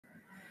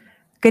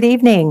Good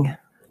evening.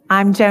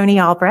 I'm Joni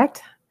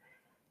Albrecht,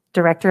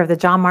 Director of the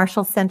John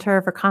Marshall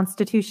Center for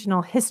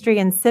Constitutional History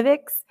and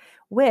Civics,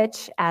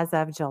 which, as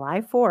of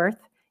July 4th,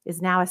 is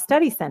now a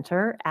study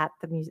center at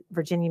the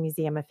Virginia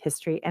Museum of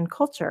History and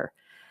Culture.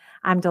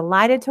 I'm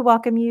delighted to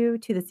welcome you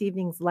to this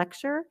evening's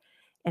lecture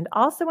and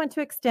also want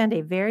to extend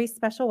a very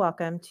special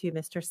welcome to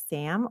Mr.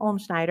 Sam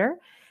Olmschneider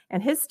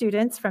and his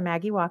students from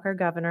Maggie Walker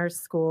Governor's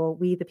School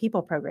We the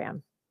People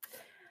program.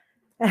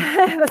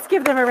 Let's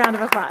give them a round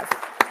of applause.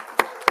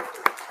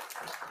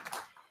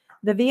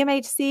 The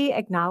VMHC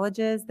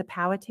acknowledges the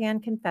Powhatan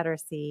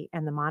Confederacy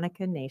and the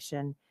Monacan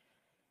Nation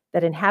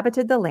that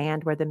inhabited the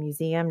land where the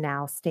museum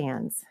now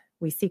stands.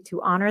 We seek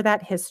to honor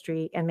that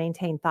history and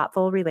maintain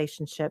thoughtful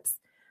relationships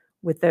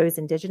with those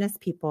Indigenous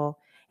people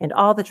and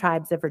all the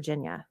tribes of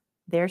Virginia.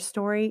 Their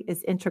story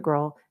is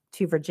integral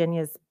to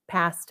Virginia's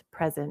past,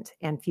 present,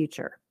 and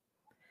future.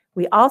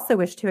 We also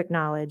wish to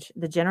acknowledge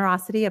the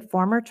generosity of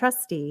former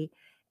trustee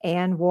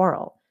Ann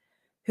Worrell,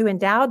 who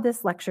endowed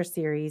this lecture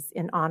series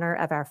in honor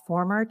of our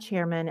former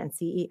chairman and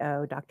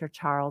CEO, Dr.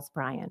 Charles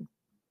Bryan.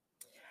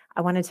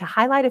 I wanted to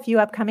highlight a few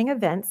upcoming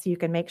events so you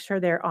can make sure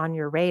they're on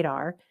your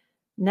radar.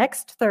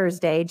 Next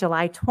Thursday,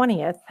 July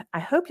 20th, I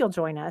hope you'll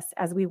join us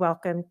as we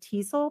welcome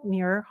Teasel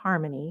Muir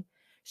Harmony.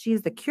 She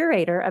is the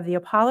curator of the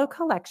Apollo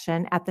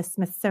collection at the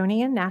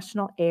Smithsonian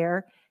National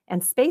Air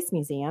and Space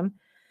Museum.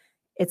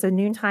 It's a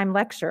noontime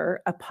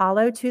lecture,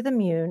 Apollo to the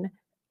Moon,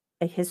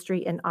 A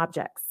History in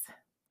Objects.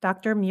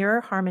 Dr.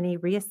 Muir Harmony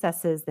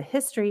reassesses the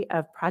history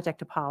of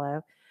Project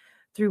Apollo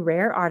through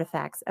rare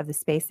artifacts of the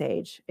space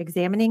age,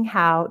 examining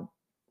how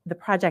the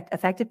project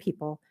affected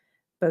people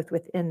both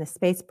within the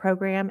space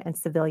program and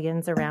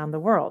civilians around the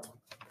world.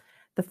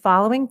 The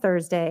following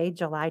Thursday,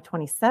 July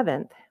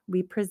 27th,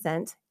 we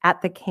present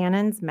At the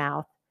Cannon's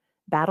Mouth,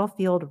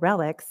 Battlefield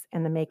Relics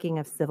and the Making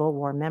of Civil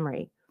War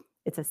Memory.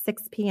 It's a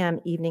 6 p.m.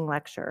 evening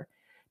lecture.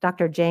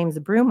 Dr. James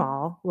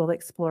Broomall will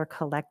explore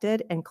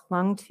collected and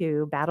clung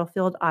to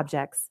battlefield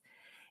objects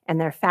and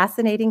their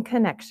fascinating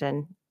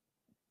connection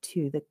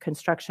to the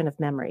construction of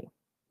memory.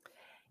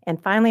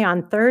 And finally,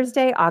 on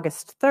Thursday,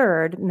 August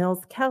 3rd,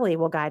 Mills Kelly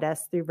will guide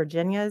us through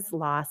Virginia's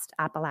Lost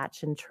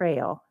Appalachian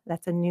Trail.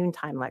 That's a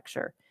noontime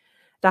lecture.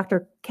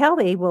 Dr.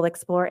 Kelly will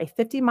explore a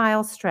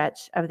 50-mile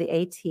stretch of the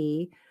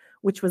AT,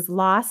 which was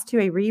lost to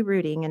a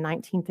rerouting in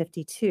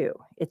 1952.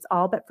 It's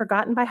all but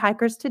forgotten by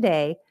hikers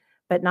today,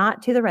 but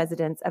not to the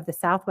residents of the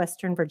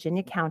southwestern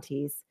Virginia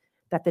counties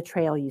that the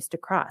trail used to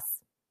cross.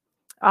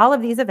 All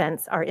of these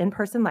events are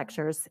in-person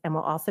lectures and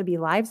will also be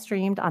live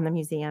streamed on the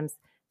museum's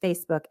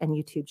Facebook and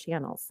YouTube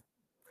channels.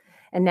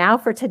 And now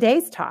for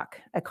today's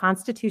talk, A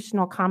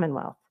Constitutional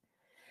Commonwealth.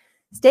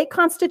 State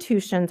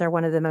constitutions are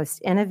one of the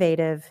most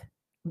innovative,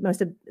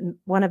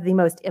 one of the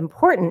most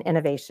important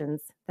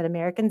innovations that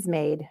Americans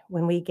made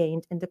when we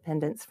gained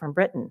independence from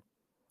Britain.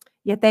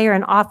 Yet they are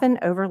an often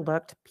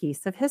overlooked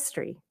piece of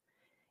history.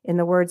 In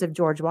the words of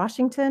George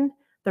Washington,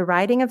 the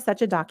writing of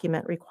such a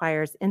document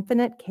requires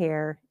infinite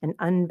care and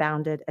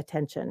unbounded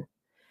attention.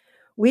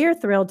 We are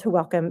thrilled to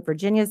welcome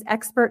Virginia's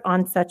expert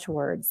on such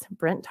words,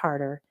 Brent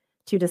Tarter,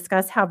 to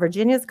discuss how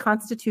Virginia's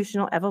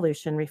constitutional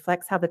evolution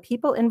reflects how the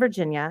people in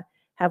Virginia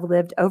have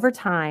lived over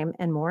time,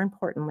 and more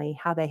importantly,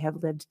 how they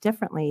have lived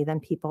differently than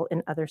people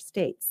in other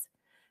states.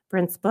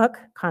 Brent's book,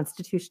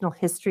 Constitutional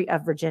History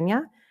of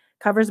Virginia,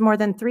 covers more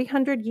than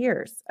 300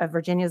 years of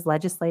Virginia's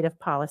legislative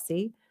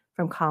policy,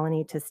 from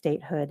colony to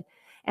statehood,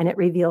 and it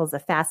reveals a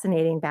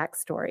fascinating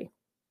backstory.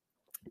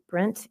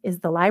 Brent is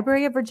the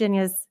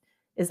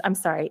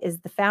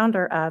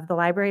founder of the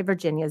Library of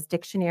Virginia's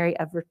Dictionary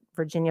of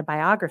Virginia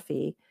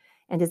Biography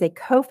and is a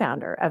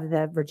co-founder of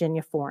the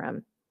Virginia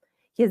Forum.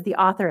 He is the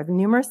author of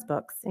numerous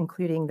books,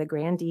 including The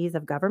Grandees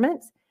of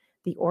Government,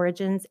 The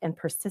Origins and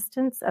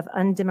Persistence of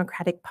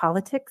Undemocratic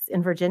Politics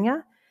in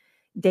Virginia,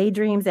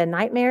 Daydreams and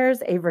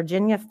Nightmares, A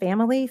Virginia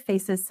Family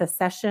Faces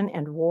Secession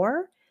and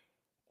War,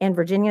 and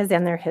Virginians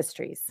and Their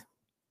Histories.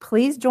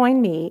 Please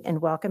join me in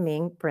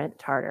welcoming Brent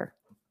Tarter.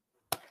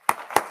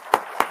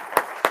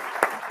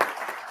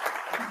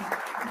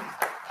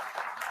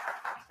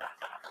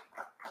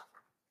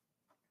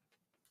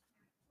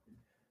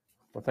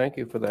 Well, thank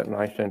you for that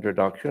nice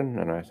introduction,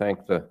 and I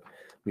thank the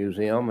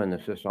museum and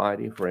the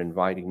society for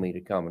inviting me to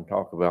come and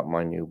talk about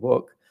my new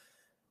book.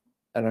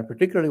 And I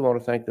particularly want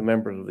to thank the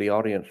members of the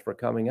audience for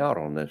coming out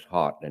on this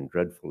hot and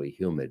dreadfully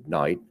humid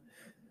night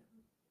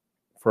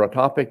for a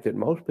topic that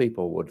most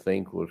people would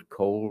think was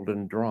cold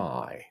and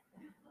dry.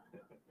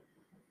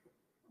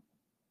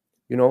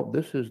 You know,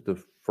 this is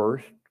the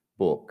first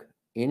book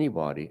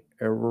anybody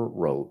ever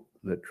wrote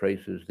that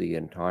traces the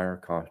entire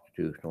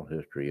constitutional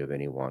history of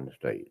any one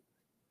state.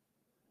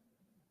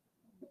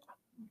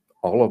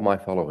 All of my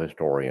fellow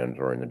historians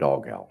are in the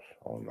doghouse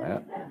on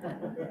that.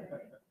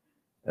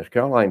 As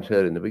Caroline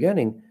said in the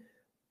beginning,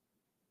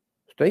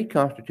 state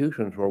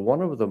constitutions were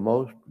one of the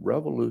most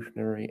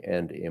revolutionary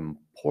and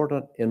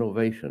important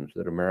innovations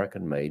that America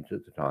made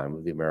at the time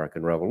of the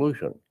American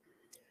Revolution.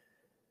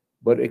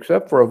 But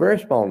except for a very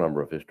small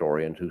number of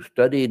historians who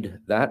studied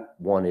that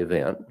one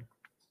event,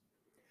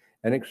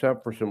 and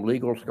except for some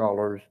legal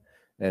scholars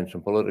and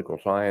some political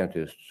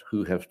scientists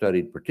who have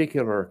studied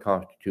particular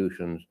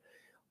constitutions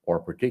or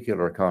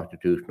particular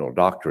constitutional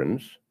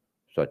doctrines,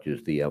 such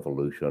as the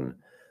evolution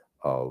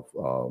of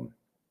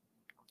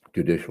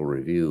judicial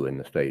review in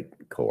the state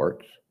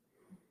courts.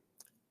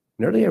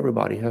 Nearly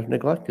everybody has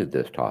neglected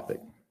this topic.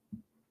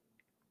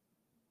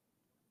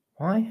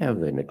 Why have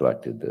they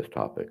neglected this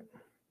topic?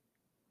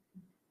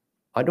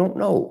 I don't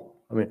know.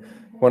 I mean,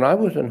 when I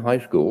was in high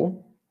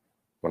school,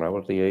 when I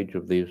was the age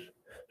of these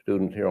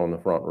students here on the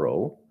front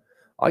row,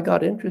 I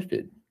got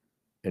interested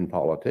in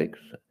politics,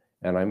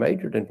 and I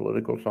majored in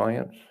political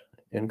science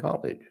in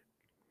college.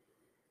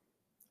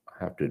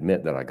 I have to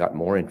admit that I got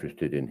more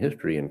interested in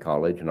history in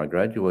college, and I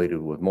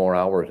graduated with more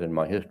hours in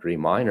my history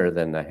minor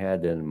than I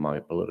had in my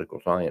political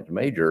science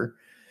major.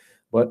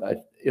 But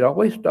it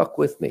always stuck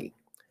with me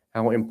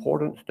how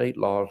important state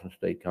laws and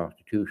state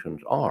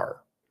constitutions are,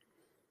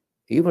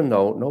 even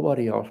though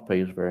nobody else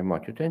pays very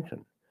much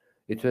attention.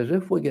 It's as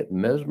if we get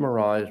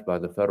mesmerized by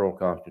the federal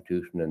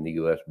Constitution and the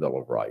U.S. Bill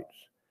of Rights,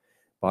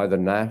 by the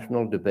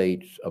national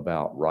debates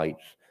about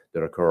rights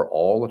that occur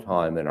all the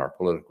time in our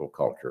political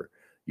culture.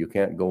 You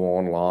can't go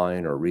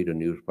online or read a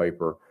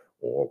newspaper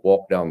or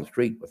walk down the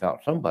street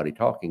without somebody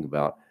talking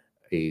about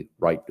a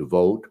right to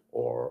vote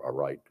or a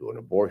right to an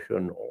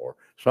abortion or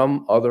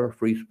some other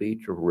free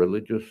speech or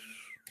religious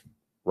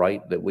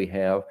right that we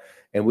have.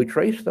 And we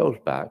trace those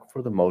back,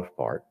 for the most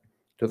part,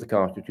 to the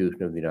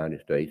Constitution of the United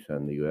States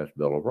and the U.S.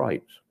 Bill of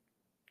Rights,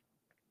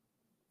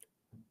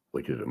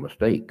 which is a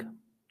mistake.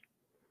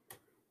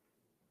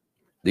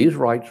 These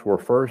rights were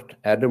first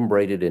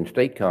adumbrated in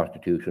state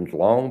constitutions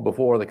long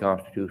before the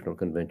Constitutional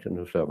Convention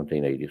of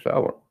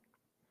 1787.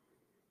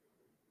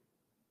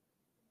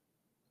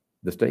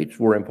 The states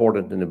were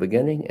important in the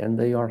beginning, and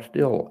they are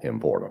still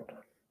important.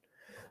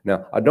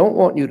 Now, I don't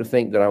want you to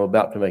think that I'm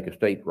about to make a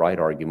state right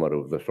argument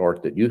of the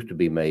sort that used to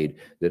be made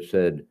that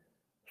said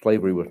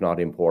slavery was not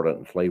important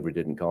and slavery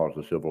didn't cause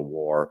the Civil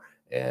War,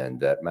 and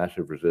that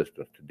massive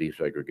resistance to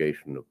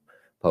desegregation of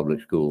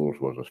public schools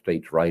was a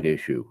states' right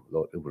issue.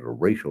 It was a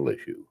racial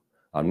issue.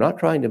 I'm not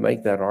trying to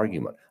make that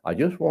argument. I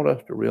just want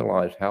us to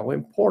realize how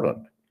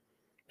important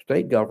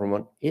state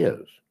government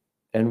is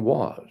and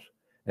was,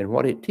 and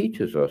what it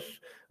teaches us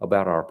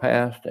about our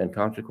past and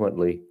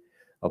consequently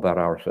about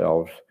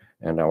ourselves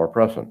and our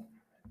present.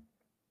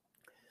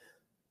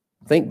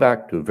 Think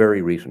back to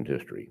very recent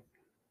history,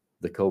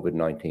 the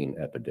COVID-19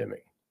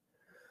 epidemic.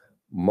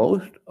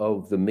 Most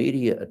of the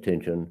media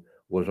attention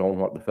was on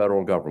what the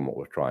federal government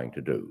was trying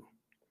to do.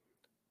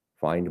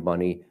 Find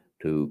money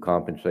to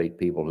compensate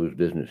people whose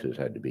businesses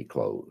had to be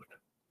closed.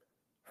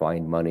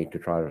 Find money to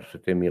try to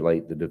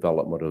stimulate the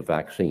development of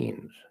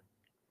vaccines.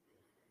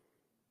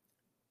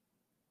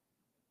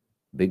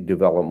 Big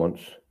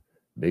developments,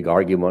 big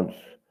arguments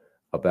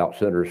about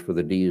Centers for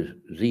the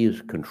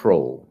Disease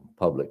Control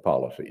public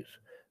policies.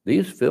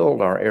 These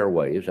filled our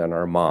airways and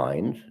our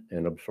minds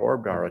and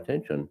absorbed our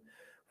attention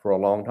for a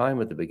long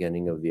time at the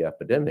beginning of the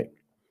epidemic.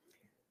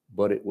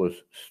 But it was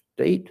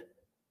state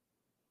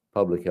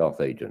public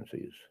health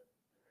agencies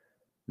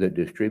that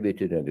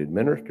distributed and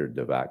administered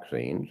the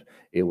vaccines.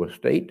 It was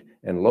state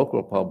and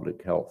local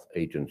public health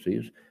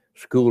agencies,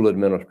 school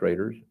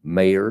administrators,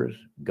 mayors,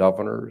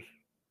 governors,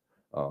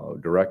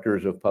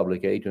 directors of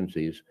public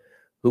agencies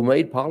who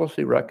made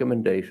policy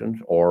recommendations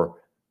or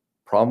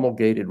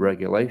promulgated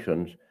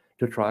regulations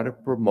to try to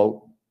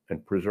promote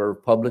and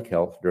preserve public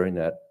health during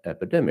that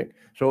epidemic.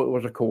 So it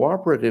was a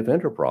cooperative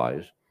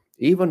enterprise,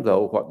 even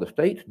though what the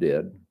states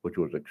did, which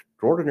was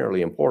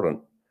extraordinarily important,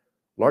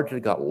 largely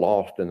got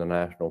lost in the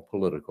national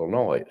political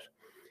noise.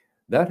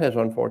 That has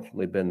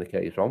unfortunately been the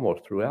case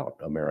almost throughout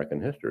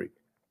American history.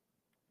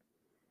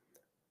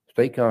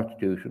 State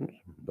constitutions,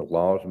 the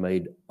laws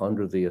made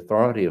under the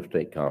authority of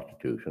state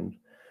constitutions,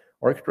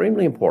 are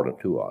extremely important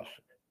to us.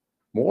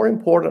 More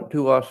important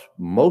to us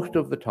most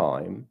of the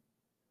time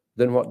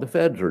than what the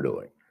feds are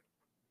doing.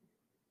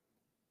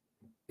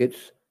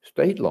 It's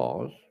state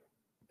laws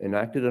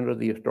enacted under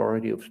the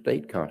authority of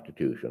state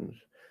constitutions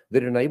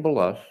that enable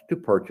us to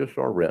purchase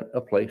or rent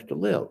a place to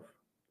live.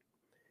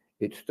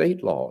 It's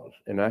state laws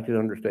enacted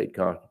under state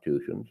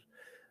constitutions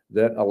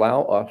that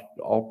allow us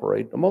to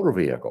operate a motor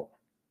vehicle.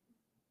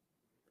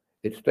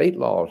 It's state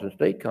laws and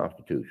state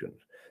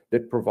constitutions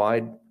that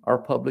provide our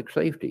public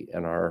safety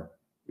and our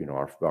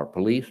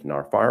police and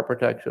our fire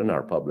protection,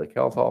 our public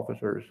health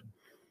officers.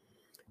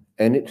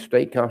 And it's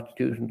state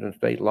constitutions and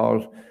state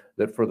laws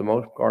that for the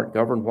most part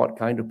govern what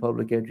kind of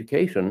public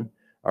education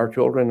our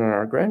children and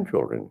our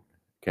grandchildren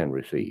can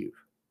receive.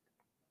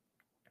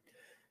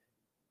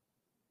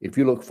 If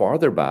you look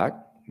farther back,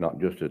 not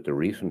just at the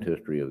recent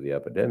history of the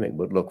epidemic,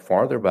 but look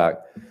farther back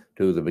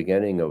to the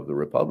beginning of the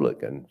Republic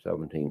in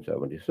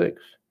 1776,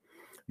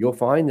 you'll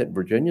find that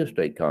Virginia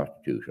state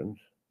constitutions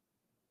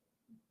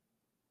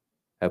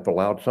have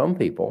allowed some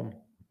people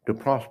to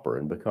prosper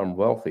and become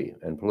wealthy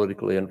and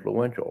politically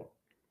influential.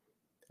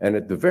 And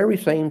at the very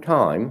same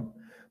time,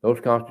 those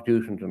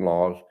constitutions and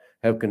laws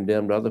have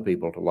condemned other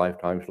people to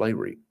lifetime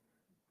slavery.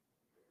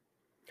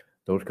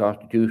 Those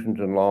constitutions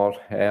and laws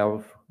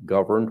have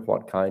govern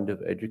what kind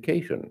of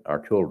education our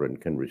children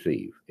can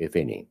receive, if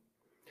any.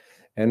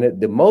 And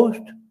the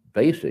most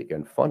basic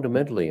and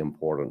fundamentally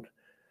important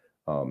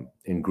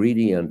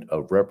ingredient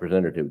of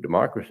representative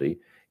democracy,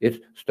 it's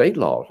state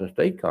laws and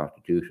state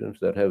constitutions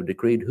that have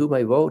decreed who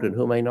may vote and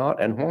who may not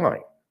and why.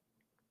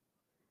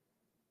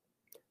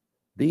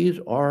 These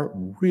are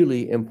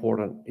really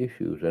important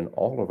issues in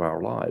all of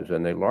our lives,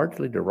 and they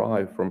largely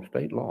derive from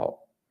state law.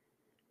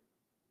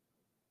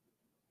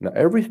 Now,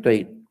 every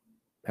state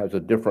has a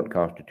different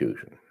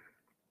constitution.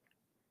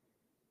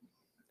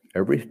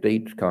 Every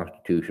state's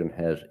constitution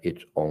has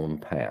its own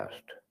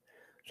past.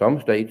 Some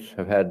states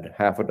have had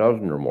half a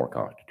dozen or more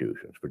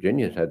constitutions.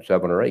 Virginia's had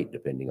 7 or 8,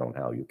 depending on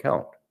how you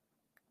count.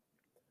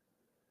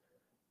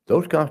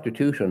 Those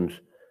constitutions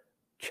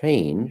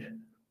change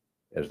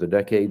as the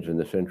decades and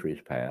the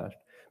centuries pass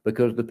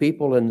because the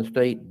people in the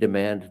state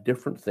demand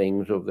different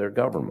things of their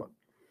government.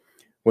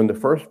 When the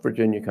first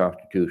Virginia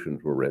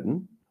constitutions were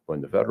written,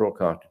 when the federal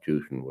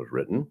constitution was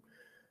written,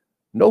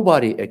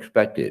 nobody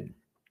expected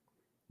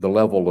the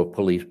level of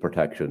police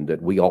protection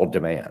that we all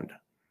demand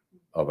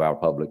of our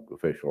public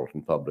officials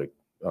and public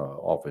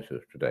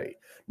offices today.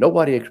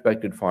 Nobody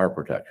expected fire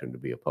protection to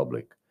be a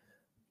public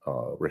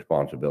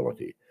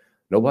responsibility.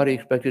 Nobody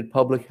expected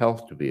public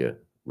health to be a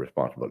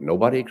responsibility.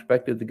 Nobody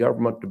expected the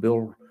government to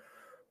build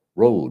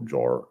roads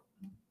or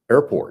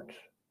airports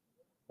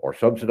or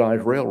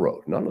subsidize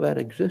railroads. None of that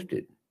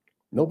existed.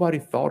 Nobody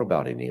thought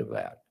about any of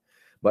that.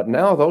 But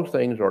now those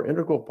things are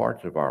integral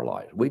parts of our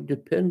lives. We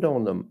depend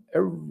on them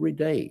every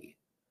day.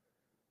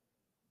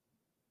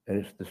 And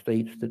it's the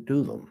states that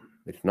do them.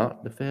 It's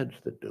not the feds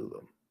that do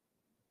them.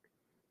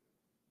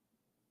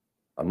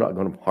 I'm not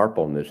going to harp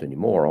on this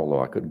anymore,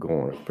 although I could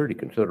go on at pretty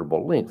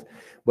considerable length.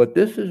 But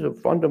this is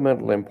of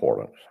fundamental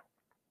importance.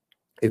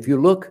 If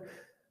you look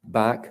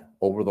back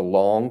over the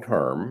long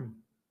term,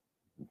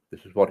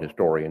 this is what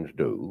historians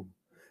do.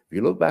 If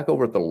you look back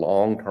over the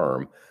long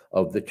term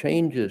of the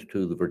changes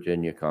to the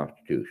Virginia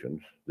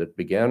constitutions that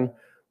began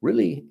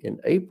really in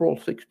April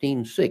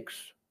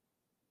 1606,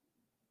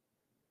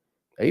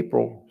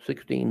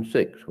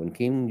 when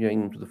King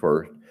James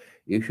I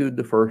issued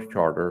the first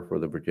charter for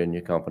the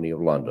Virginia Company of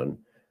London,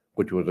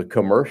 which was a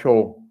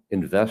commercial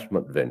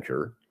investment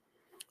venture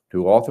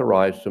to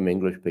authorize some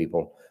English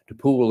people to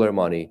pool their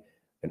money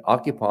and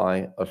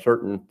occupy a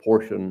certain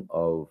portion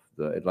of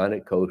the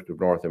Atlantic coast of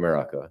North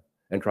America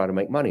and try to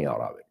make money out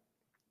of it.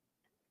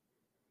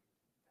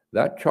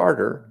 That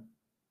charter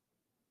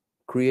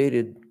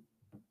created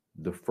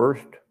the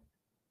first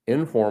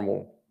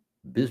informal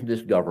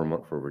business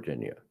government for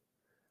Virginia.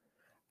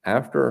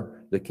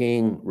 After the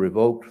king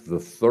revoked the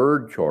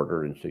third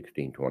charter in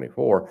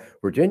 1624,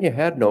 Virginia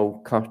had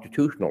no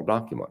constitutional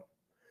document.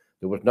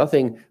 There was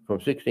nothing from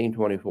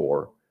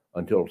 1624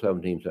 until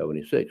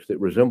 1776 that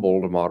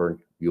resembled a modern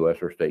U.S.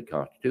 or state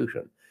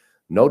constitution.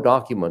 No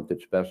document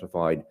that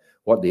specified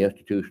what the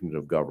institutions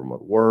of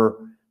government were,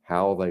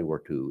 how they were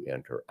to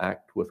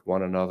interact with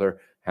one another,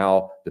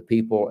 how the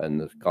people and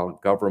the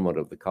government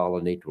of the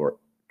colony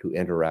to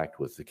interact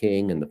with the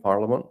king and the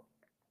parliament.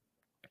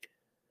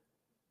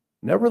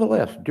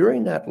 Nevertheless,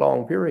 during that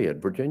long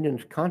period,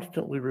 Virginians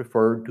constantly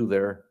referred to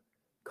their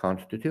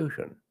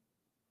Constitution.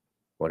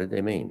 What did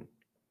they mean?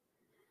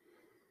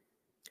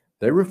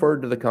 They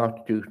referred to the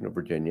Constitution of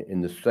Virginia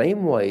in the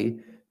same way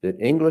that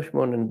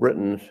Englishmen and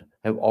Britons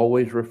have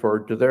always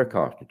referred to their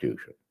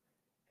Constitution,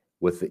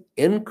 with the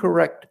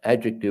incorrect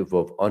adjective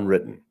of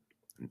unwritten,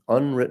 an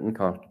unwritten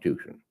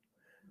Constitution.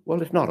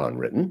 Well, it's not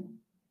unwritten.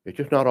 It's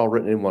just not all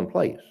written in one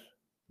place.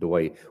 The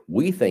way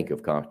we think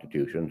of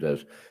constitutions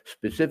as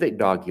specific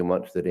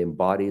documents that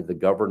embody the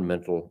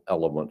governmental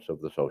elements of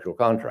the social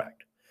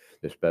contract,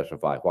 that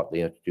specify what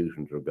the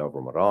institutions of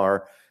government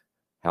are,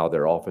 how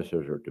their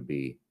officers are to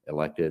be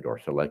elected or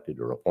selected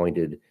or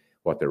appointed,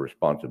 what their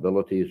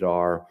responsibilities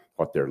are,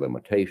 what their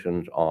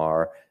limitations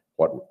are,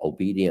 what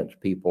obedience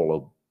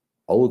people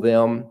owe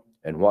them,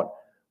 and what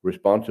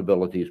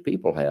responsibilities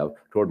people have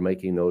toward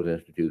making those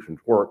institutions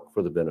work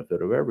for the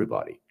benefit of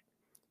everybody.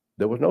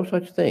 There was no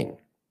such thing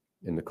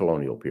in the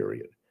colonial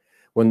period.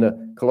 When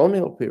the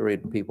colonial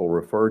period people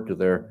referred to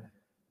their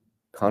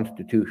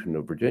Constitution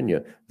of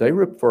Virginia, they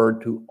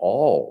referred to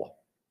all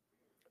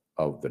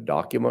of the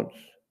documents,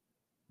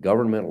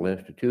 governmental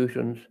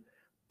institutions,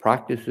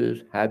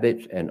 practices,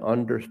 habits, and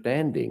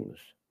understandings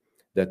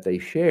that they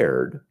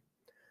shared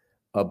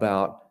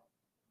about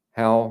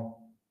how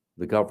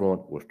the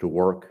government was to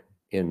work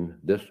in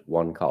this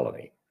one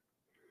colony,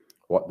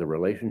 what the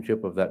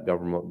relationship of that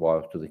government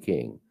was to the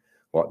king,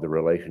 what the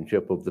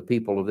relationship of the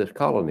people of this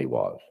colony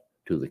was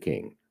to the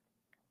king.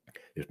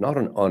 It's not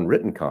an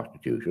unwritten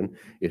constitution.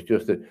 It's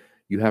just that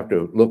you have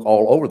to look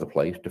all over the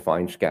place to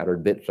find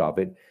scattered bits of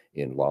it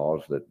in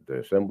laws that the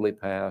assembly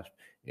passed,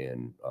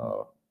 in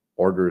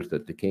orders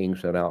that the king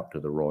sent out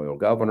to the royal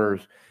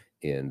governors,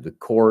 in the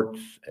courts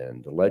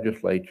and the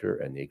legislature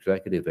and the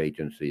executive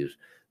agencies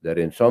that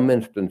in some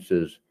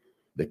instances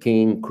the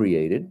king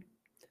created,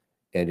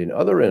 and in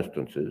other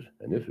instances,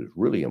 and this is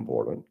really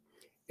important,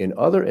 in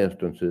other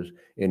instances,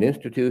 in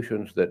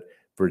institutions that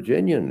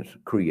Virginians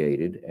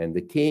created and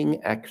the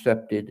king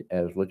accepted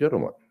as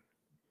legitimate.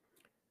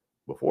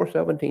 Before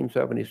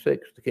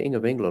 1776, the King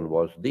of England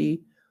was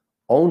the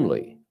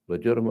only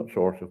legitimate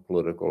source of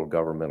political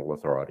governmental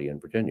authority in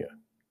Virginia.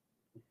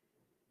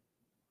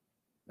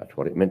 That's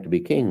what it meant to be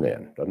king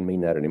then. Doesn't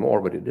mean that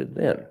anymore, but it did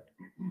then.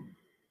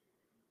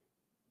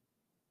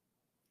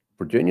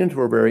 Virginians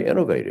were very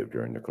innovative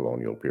during the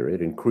colonial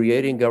period in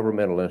creating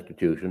governmental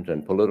institutions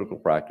and political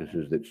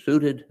practices that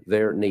suited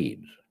their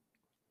needs.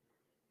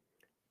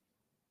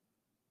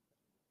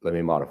 Let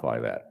me modify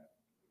that.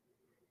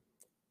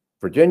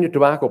 Virginia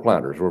tobacco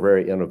planters were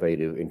very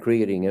innovative in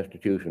creating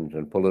institutions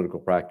and political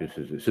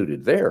practices that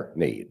suited their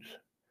needs.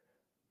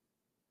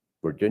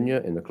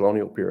 Virginia in the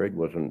colonial period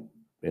was in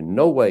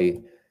no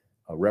way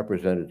a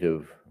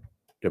representative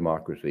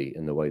democracy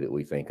in the way that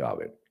we think of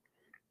it.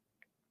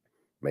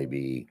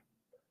 Maybe,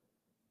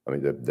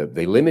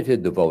 they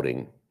limited the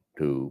voting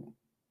to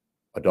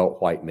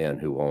adult white men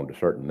who owned a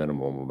certain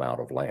minimum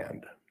amount of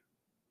land.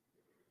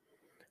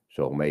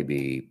 So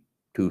maybe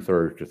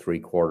 2/3 to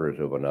 3/4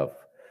 of enough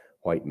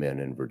white men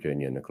in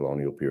Virginia in the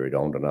colonial period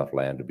owned enough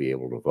land to be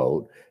able to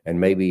vote, and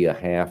maybe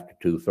 1/2 to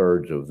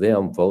 2/3 of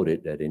them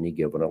voted at any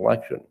given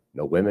election.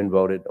 No women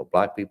voted, no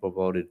black people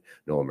voted,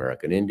 no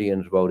American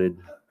Indians voted.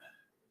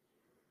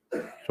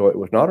 So it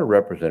was not a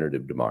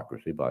representative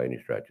democracy by any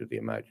stretch of the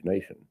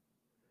imagination.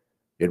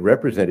 It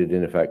represented,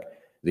 in effect,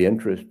 the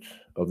interests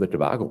of the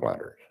tobacco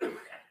planters.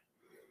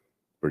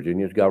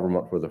 Virginia's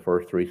government for the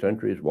first 3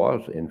 centuries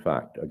was, in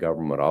fact, a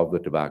government of the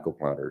tobacco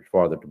planters,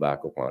 for the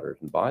tobacco planters,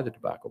 and by the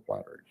tobacco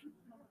planters.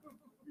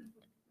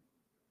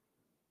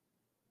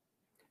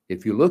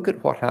 If you look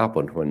at what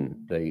happened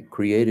when they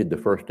created the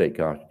first state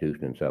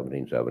constitution in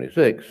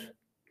 1776,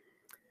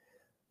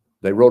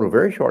 they wrote a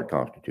very short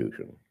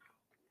constitution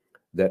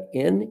that,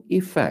 in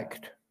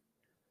effect,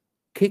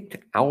 kicked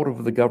out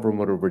of the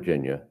government of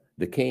Virginia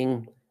the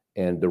king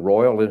and the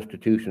royal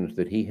institutions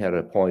that he had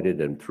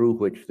appointed and through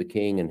which the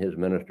king and his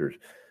ministers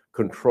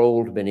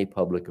controlled many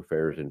public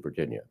affairs in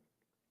Virginia.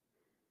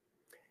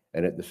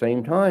 And at the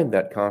same time,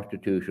 that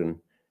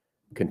Constitution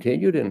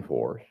continued in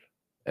force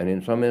and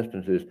in some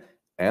instances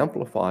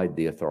amplified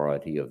the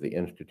authority of the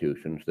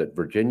institutions that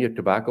Virginia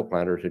tobacco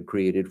planters had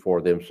created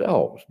for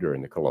themselves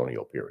during the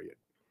colonial period,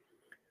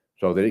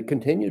 so that it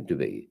continued to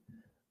be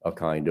a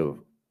kind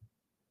of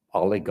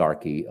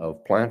oligarchy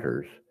of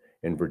planters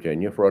in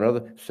Virginia for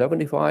another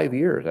 75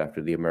 years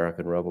after the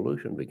American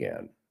Revolution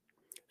began.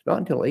 It's not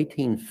until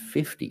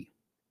 1850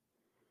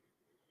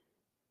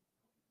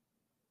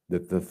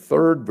 that the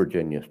third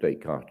Virginia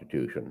state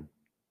constitution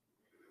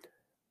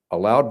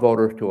allowed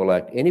voters to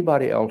elect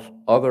anybody else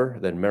other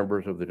than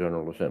members of the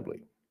General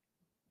Assembly.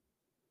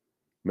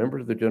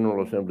 Members of the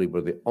General Assembly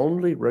were the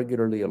only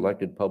regularly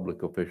elected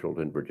public officials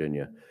in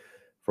Virginia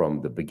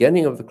from the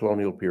beginning of the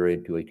colonial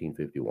period to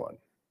 1851.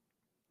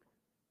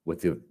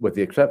 With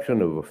the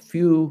exception of a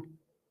few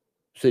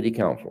city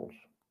councils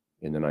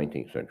in the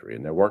 19th century,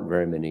 and there weren't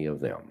very many of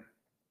them.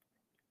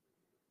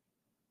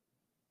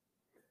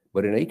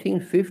 But in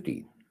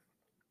 1850,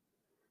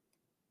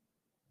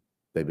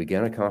 they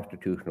began a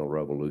constitutional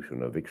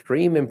revolution of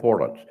extreme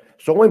importance,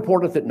 so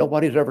important that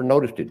nobody's ever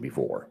noticed it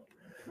before.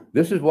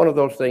 This is one of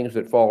those things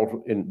that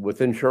falls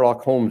within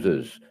Sherlock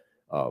Holmes's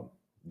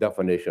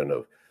definition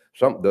of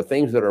the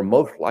things that are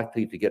most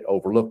likely to get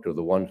overlooked are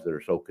the ones that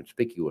are so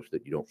conspicuous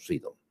that you don't see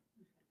them.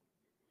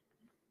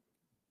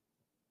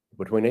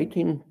 Between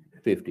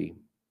 1850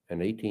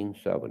 and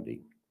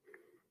 1870,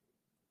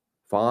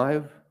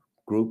 5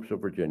 groups of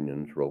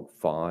Virginians wrote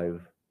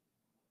 5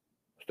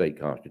 state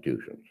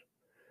constitutions.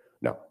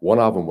 Now, one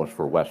of them was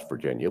for West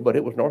Virginia, but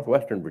it was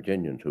Northwestern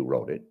Virginians who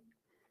wrote it.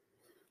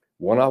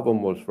 One of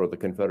them was for the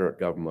Confederate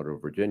government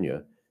of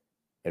Virginia,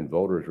 and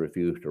voters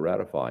refused to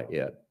ratify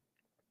it.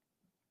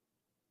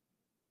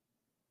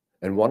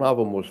 And one of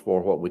them was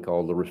for what we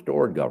call the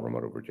restored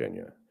government of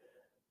Virginia,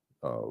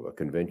 a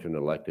convention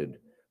elected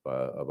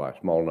by a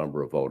small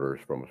number of voters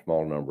from a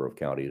small number of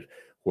counties,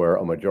 where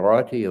a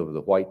majority of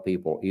the white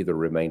people either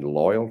remained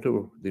loyal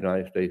to the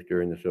United States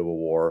during the Civil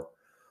War,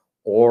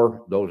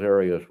 or those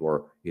areas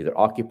were either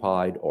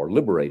occupied or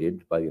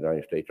liberated by the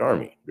United States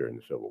Army during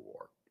the Civil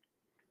War.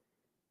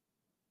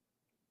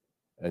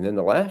 And then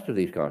the last of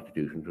these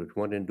constitutions, which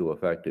went into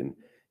effect in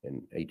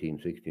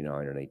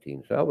 1869 and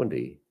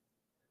 1870,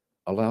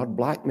 allowed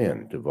black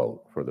men to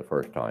vote for the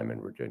first time in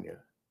Virginia.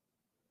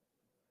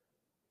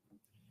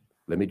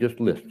 Let me just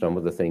list some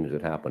of the things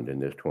that happened in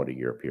this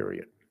 20-year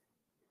period.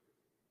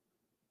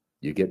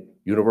 You get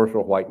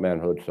universal white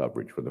manhood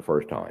suffrage for the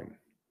first time.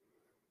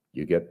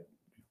 You get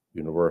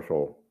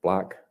universal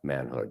black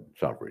manhood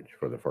suffrage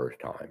for the first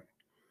time.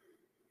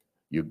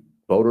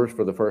 Voters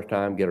for the first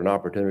time get an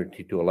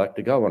opportunity to elect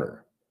a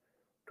governor,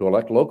 to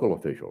elect local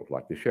officials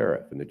like the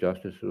sheriff and the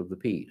justices of the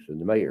peace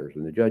and the mayors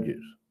and the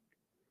judges.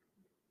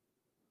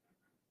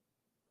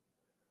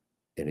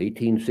 In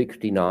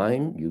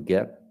 1869, you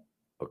get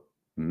a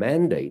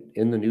mandate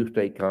in the new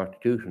state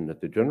constitution that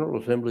the General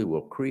Assembly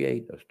will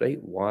create a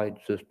statewide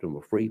system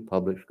of free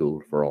public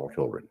schools for all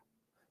children.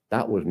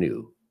 That was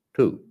new,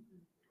 too.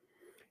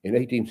 In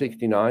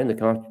 1869, the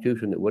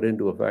Constitution that went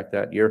into effect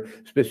that year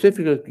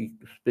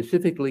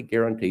specifically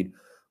guaranteed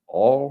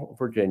all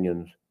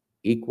Virginians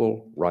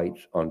equal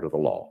rights under the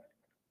law.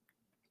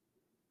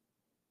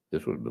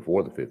 This was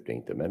before the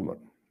 15th Amendment,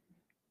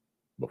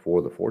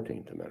 before the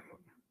 14th Amendment.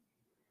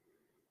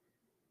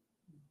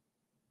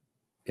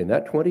 In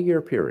that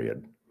 20-year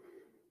period,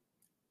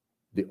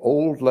 the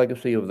old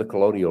legacy of the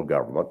colonial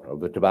government, of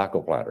the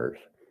tobacco planters,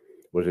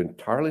 was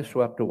entirely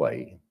swept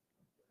away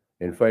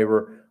in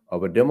favor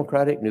of a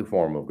democratic new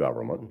form of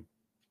government,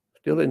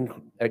 still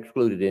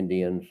excluded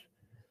Indians,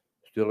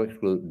 still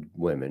excluded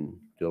women,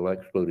 still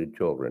excluded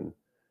children,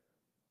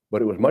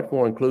 but it was much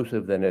more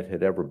inclusive than it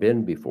had ever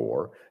been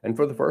before. And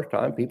for the first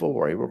time, people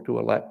were able to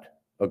elect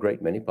a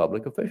great many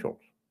public officials.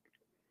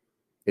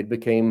 It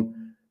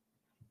became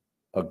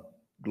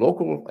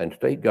local and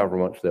state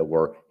governments that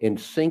were in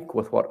sync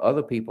with what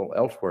other people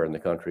elsewhere in the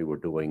country were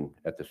doing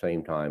at the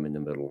same time in the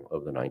middle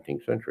of the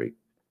 19th century.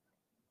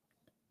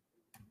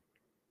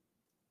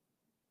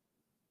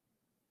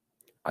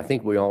 I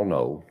think we all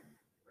know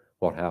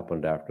what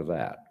happened after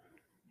that.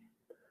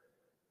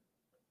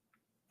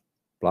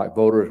 Black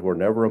voters were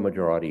never a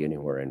majority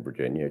anywhere in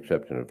Virginia,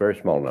 except in a very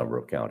small number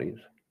of counties.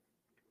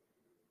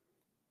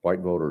 White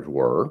voters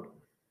were,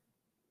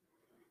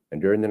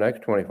 and during the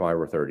next 25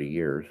 or 30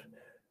 years,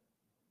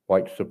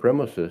 white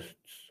supremacists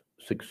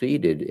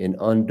succeeded in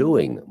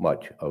undoing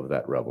much of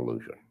that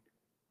revolution.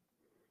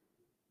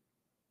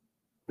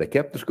 They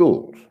kept the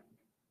schools.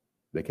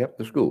 They kept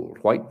the schools.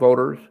 White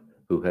voters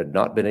who had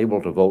not been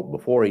able to vote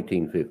before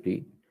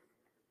 1850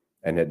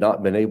 and had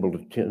not been able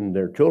to send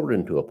their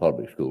children to a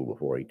public school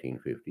before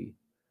 1850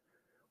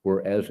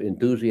 were as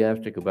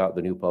enthusiastic about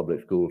the new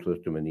public school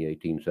system in the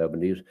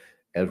 1870s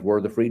as were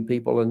the freed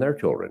people and their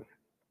children.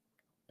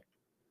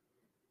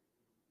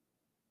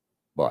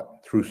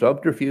 But through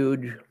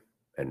subterfuge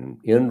and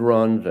end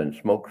runs and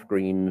smoke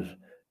screens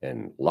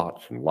and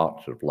lots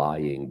of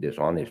lying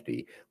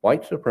dishonesty,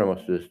 white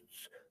supremacists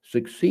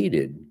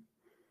succeeded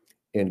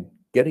in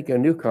getting a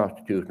new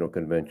constitutional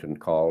convention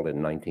called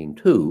in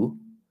 1902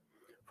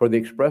 for the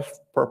express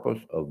purpose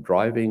of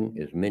driving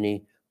as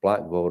many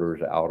black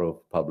voters out of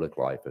public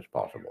life as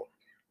possible.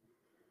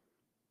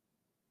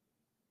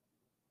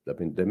 I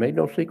mean, they made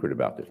no secret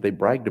about this. They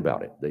bragged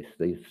about it.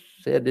 They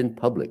said in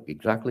public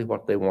exactly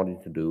what they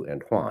wanted to do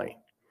and why,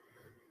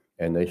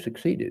 and they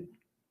succeeded.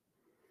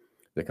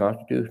 The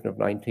Constitution of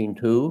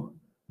 1902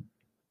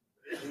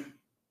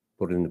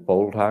 put in the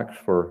poll tax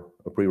for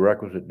a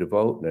prerequisite to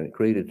vote, and it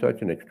created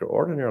such an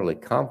extraordinarily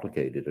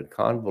complicated and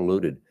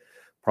convoluted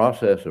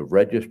process of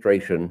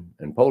registration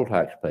and poll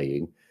tax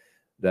paying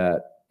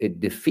that it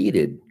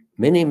defeated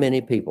many, many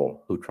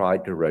people who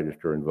tried to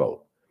register and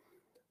vote.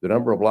 The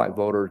number of black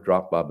voters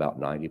dropped by about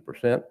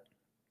 90%,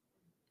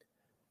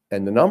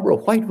 and the number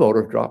of white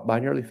voters dropped by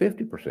nearly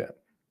 50%.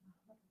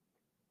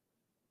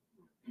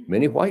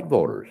 Many white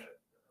voters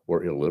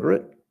were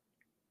illiterate,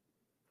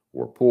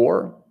 were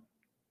poor,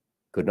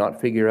 could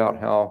not figure out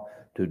how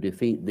to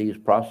defeat these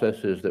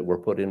processes that were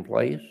put in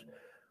place,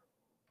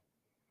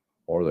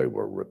 or they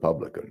were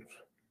Republicans.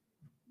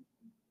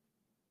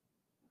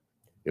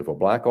 If a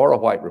black or a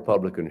white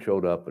Republican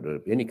showed up at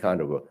any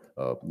kind of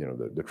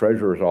the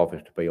treasurer's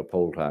office to pay a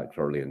poll tax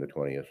early in the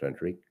 20th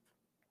century,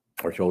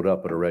 or showed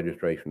up at a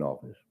registration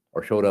office,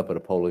 or showed up at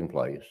a polling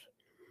place,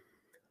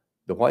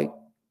 the white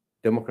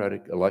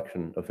Democratic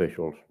election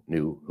officials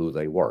knew who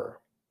they were,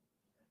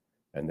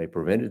 and they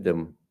prevented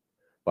them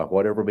by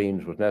whatever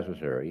means was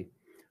necessary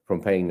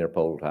from paying their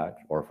poll tax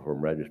or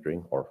from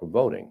registering or from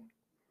voting.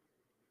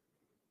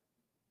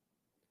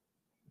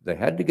 They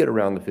had to get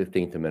around the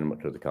 15th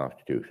Amendment to the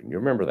Constitution. You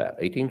remember that,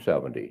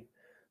 1870.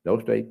 No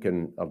state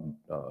can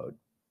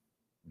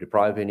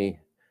deprive any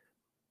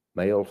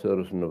male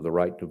citizen of the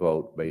right to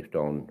vote based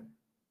on,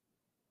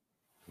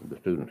 the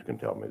students can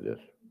tell me this,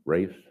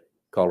 race,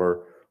 color,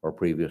 or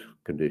previous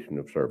condition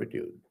of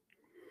servitude.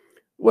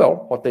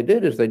 Well, what they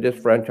did is they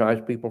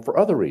disfranchised people for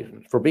other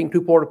reasons, for being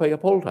too poor to pay a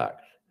poll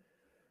tax,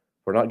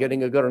 for not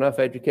getting a good enough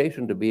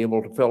education to be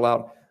able to fill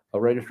out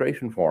a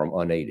registration form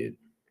unaided,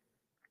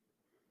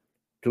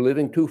 to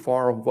living too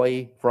far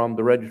away from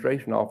the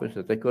registration office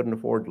that they couldn't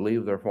afford to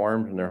leave their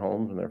farms and their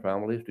homes and their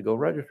families to go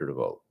register to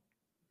vote.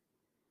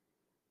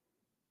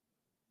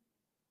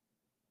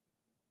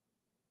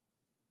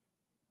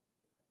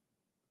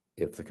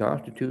 If the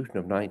Constitution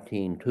of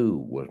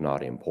 1902 was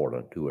not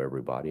important to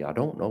everybody, I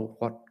don't know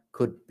what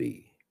could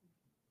be.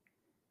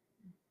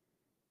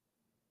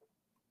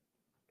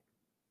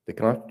 The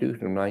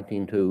Constitution of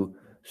 1902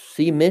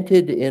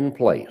 cemented in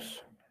place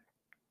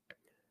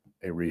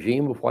a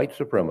regime of white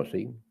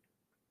supremacy,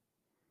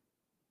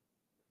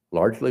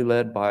 largely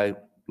led by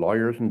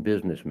lawyers and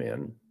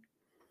businessmen,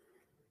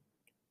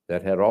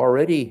 that had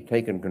already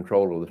taken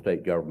control of the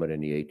state government in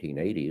the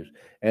 1880s,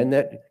 and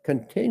that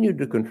continued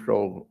to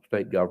control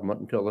state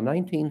government until the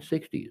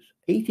 1960s,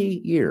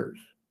 80 years.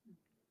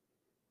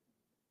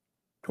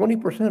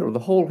 20% of the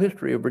whole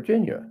history of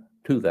Virginia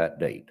to that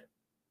date.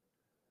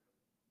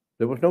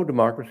 There was no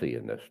democracy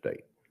in this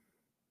state.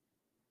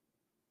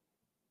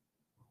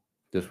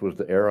 This was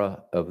the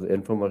era of the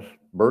infamous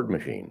bird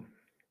machine,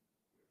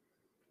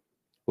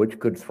 which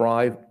could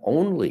thrive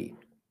only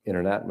in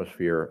an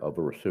atmosphere of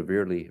a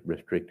severely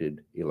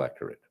restricted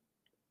electorate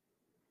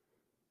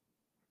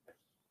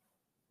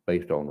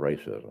based on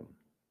racism.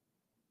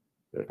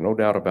 There's no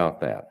doubt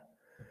about that.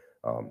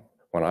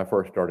 When I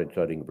first started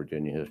studying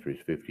Virginia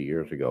histories 50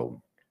 years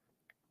ago,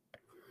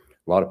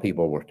 a lot of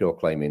people were still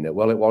claiming that,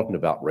 well, it wasn't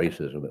about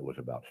racism, it was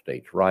about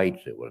states'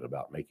 rights, it was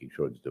about making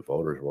sure that the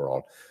voters were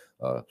all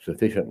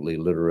sufficiently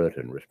literate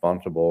and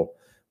responsible.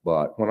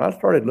 But when I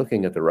started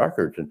looking at the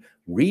records and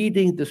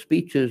reading the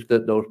speeches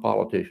that those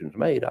politicians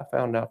made, I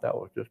found out that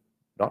was just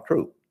not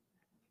true.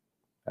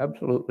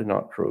 Absolutely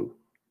not true.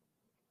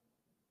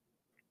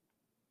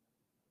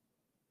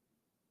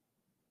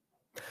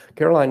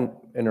 Caroline,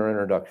 in her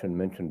introduction,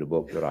 mentioned a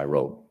book that I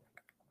wrote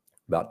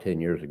about 10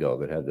 years ago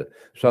that had the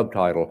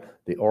subtitle,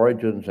 The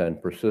Origins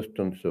and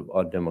Persistence of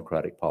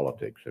Undemocratic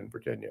Politics in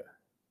Virginia.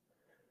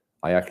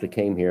 I actually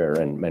came here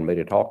and made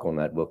a talk on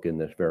that book in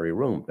this very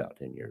room about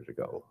 10 years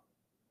ago.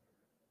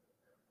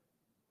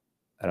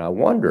 And I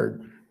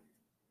wondered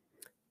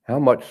how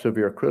much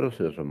severe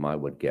criticism I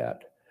would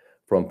get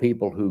from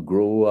people who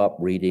grew up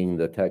reading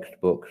the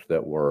textbooks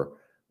that were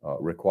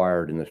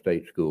required in the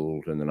state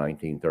schools in the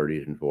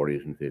 1930s and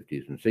 40s and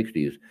 50s and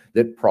 60s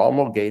that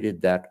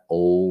promulgated that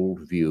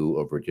old view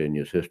of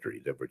Virginia's history,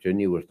 that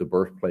Virginia was the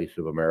birthplace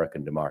of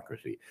American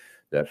democracy,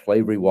 that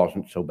slavery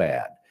wasn't so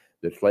bad,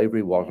 that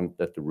slavery wasn't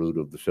at the root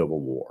of the Civil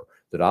War,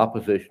 that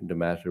opposition to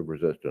massive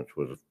resistance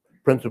was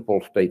a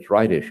principal states'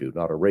 right issue,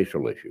 not a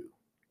racial issue.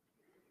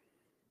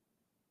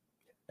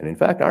 And in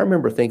fact, I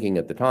remember thinking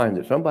at the time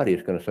that somebody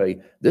is going to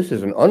say, this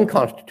is an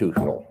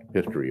unconstitutional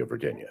history of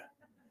Virginia.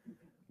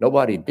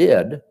 Nobody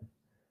did,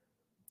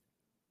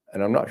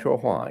 and I'm not sure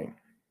why.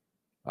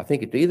 I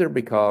think it's either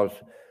because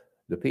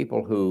the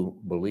people who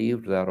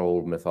believed that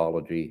old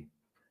mythology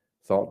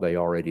thought they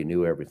already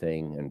knew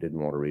everything and didn't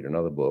want to read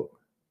another book,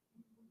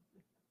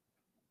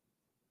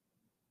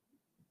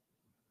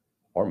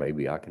 or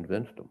maybe I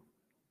convinced them.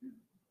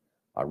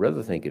 I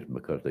rather think it's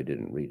because they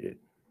didn't read it.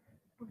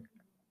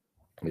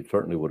 It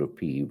certainly would have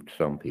peeved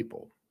some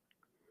people.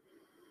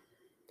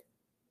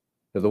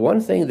 Now, the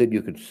one thing that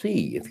you could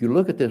see, if you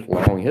look at this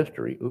long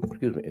history,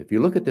 if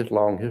you look at this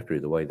long history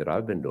the way that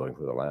I've been doing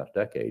for the last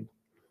decade,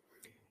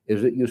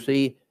 is that you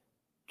see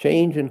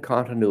change and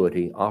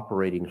continuity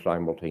operating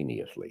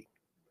simultaneously.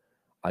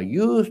 I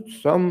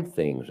used some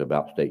things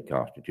about state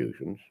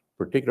constitutions,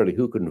 particularly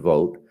who can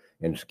vote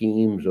and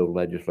schemes of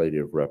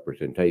legislative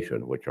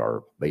representation, which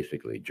are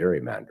basically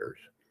gerrymanders,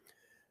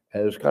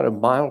 as kind of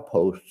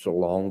mileposts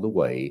along the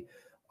way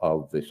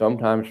of the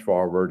sometimes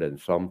forward and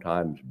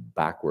sometimes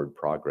backward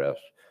progress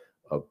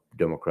of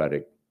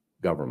democratic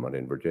government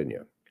in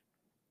Virginia.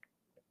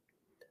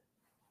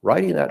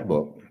 Writing that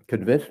book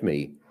convinced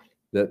me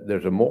that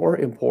there's a more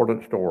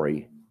important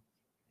story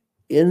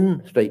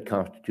in state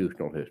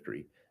constitutional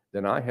history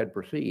than I had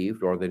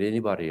perceived or that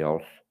anybody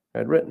else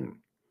had written.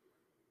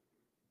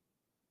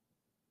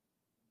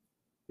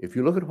 If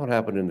you look at what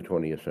happened in the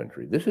 20th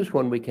century, this is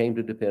when we came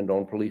to depend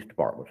on police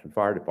departments and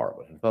fire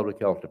departments and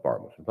public health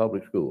departments and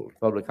public schools,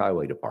 public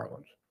highway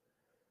departments,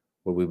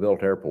 where we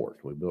built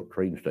airports, we built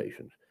train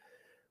stations,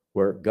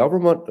 where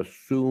government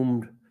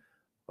assumed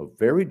a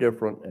very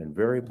different and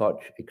very much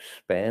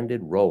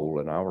expanded role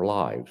in our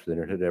lives than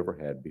it had ever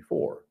had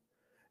before.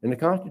 And the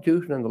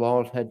Constitution and the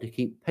laws had to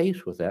keep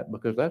pace with that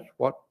because that's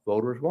what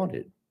voters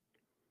wanted,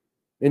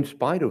 in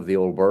spite of the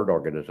old bird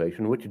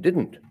organization, which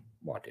didn't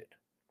want it.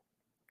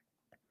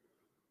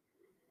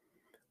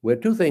 We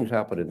had two things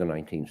happen in the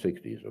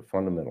 1960s of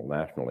fundamental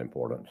national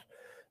importance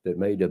that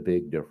made a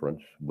big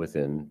difference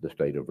within the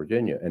state of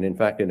Virginia, and in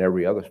fact, in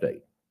every other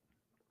state.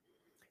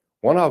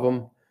 One of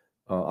them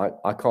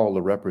I call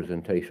the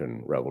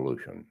representation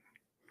revolution.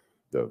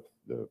 The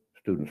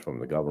students from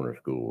the governor's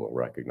school will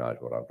recognize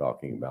what I'm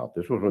talking about.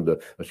 This was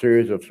a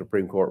series of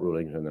Supreme Court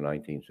rulings in the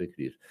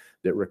 1960s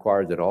that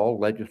required that all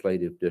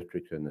legislative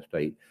districts in the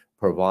state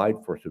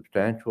provide for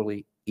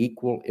substantially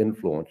equal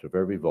influence of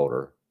every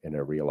voter in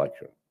every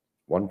election.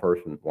 One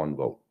person, one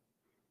vote.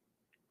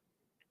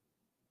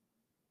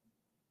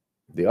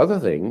 The other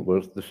thing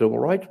was the civil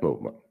rights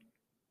movement,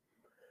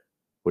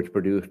 which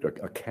produced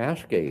a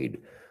cascade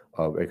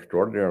of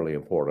extraordinarily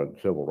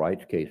important civil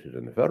rights cases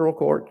in the federal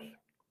courts,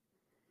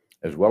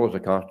 as well as a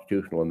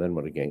constitutional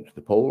amendment against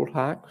the poll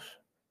tax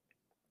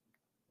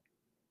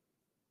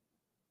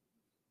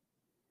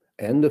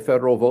and the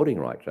Federal Voting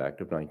Rights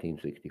Act of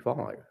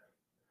 1965.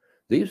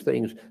 These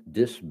things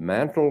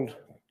dismantled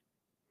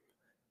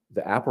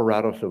the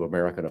apparatus of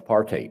American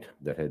apartheid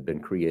that had been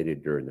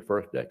created during the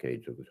first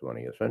decades of the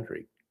 20th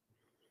century.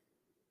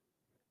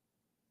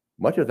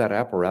 Much of that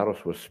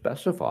apparatus was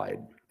specified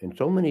in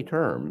so many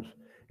terms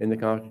in the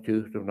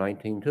Constitution of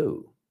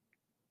 1902.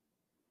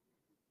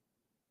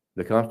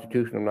 The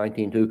Constitution of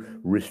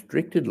 1902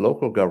 restricted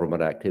local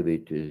government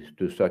activities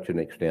to such an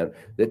extent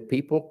that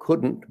people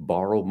couldn't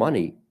borrow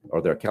money,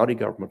 or their county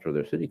governments or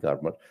their city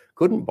governments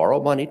couldn't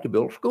borrow money to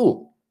build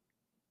school.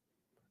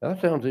 That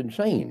sounds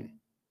insane.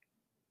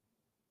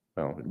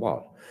 Well, it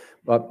was.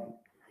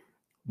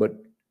 But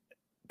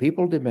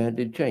people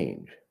demanded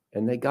change,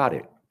 and they got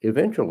it.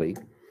 Eventually,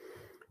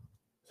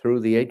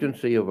 through the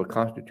agency of a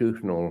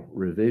Constitutional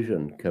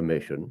Revision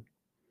Commission,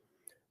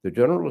 the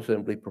General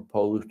Assembly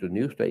proposed a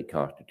new state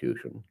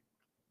constitution,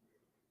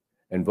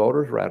 and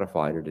voters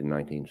ratified it in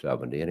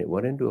 1970, and it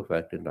went into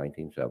effect in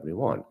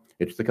 1971.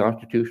 It's the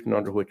Constitution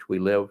under which we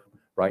live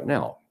right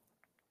now.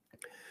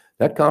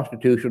 That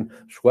Constitution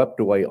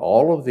swept away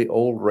all of the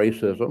old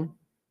racism.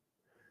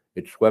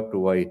 It swept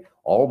away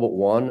all but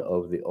one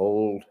of the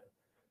old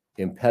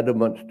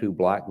impediments to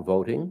Black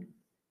voting,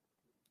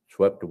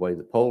 swept away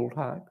the poll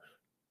tax,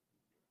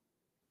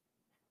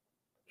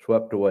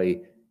 swept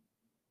away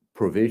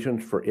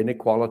provisions for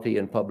inequality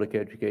in public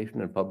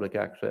education and public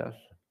access,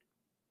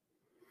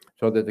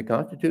 so that the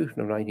Constitution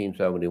of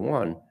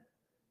 1971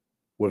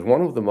 was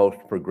one of the most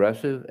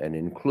progressive and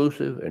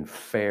inclusive and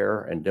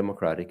fair and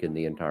democratic in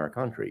the entire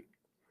country.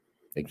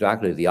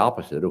 Exactly the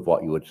opposite of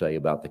what you would say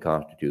about the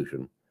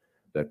Constitution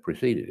that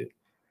preceded it.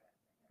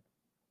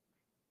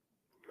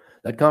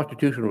 That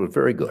Constitution was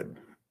very good.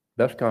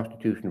 Best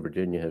Constitution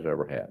Virginia has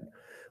ever had.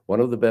 One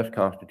of the best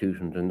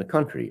constitutions in the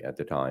country at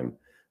the time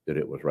that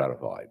it was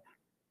ratified.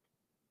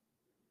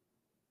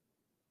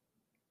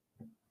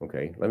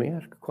 Okay, let me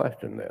ask a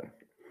question then.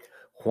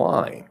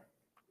 Why,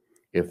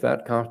 if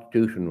that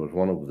Constitution was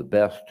one of the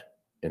best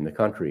in the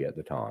country at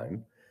the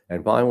time,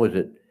 and why was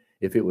it,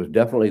 if it was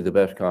definitely the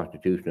best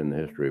Constitution in the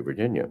history of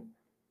Virginia,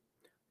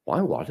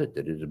 why was it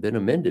that it had been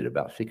amended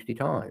about 60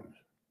 times?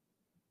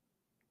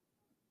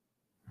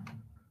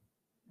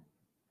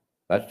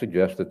 That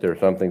suggests that there's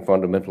something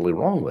fundamentally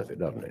wrong with it,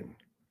 doesn't it?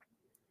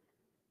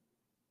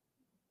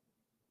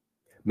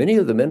 Many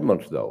of the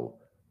amendments, though,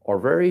 are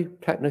very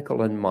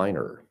technical and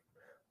minor,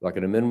 like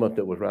an amendment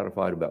that was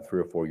ratified about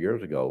 3 or 4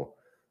 years ago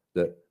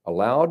that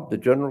allowed the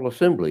General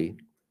Assembly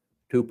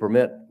to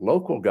permit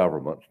local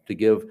governments to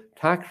give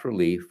tax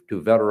relief to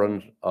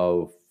veterans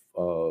of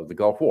the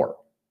Gulf War.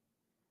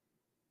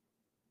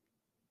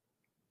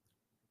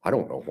 I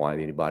don't know why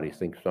anybody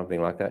thinks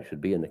something like that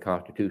should be in the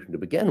Constitution to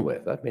begin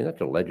with. I mean,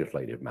 that's a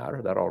legislative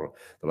matter. The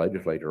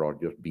legislature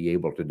ought to just be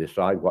able to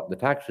decide what the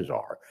taxes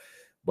are.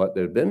 But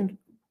there have been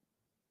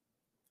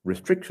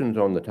restrictions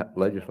on the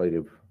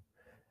legislative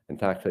and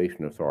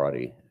taxation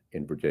authority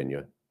in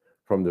Virginia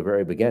from the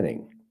very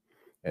beginning.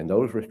 And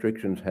those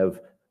restrictions have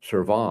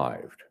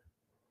survived.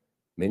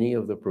 Many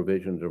of the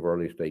provisions of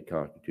early state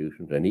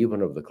constitutions and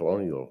even of the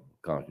colonial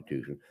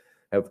constitution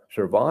have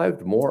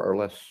survived more or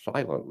less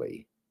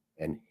silently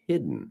and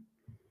hidden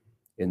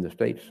in the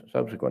state's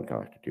subsequent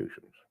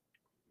constitutions.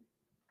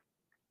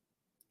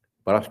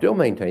 But I still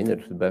maintain that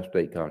it's the best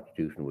state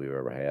constitution we've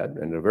ever had,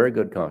 and a very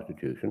good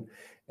constitution,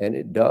 and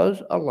it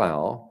does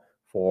allow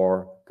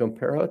for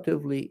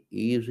comparatively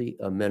easy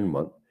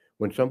amendment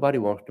when somebody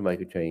wants to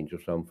make a change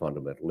of some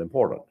fundamental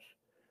importance.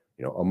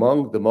 You know,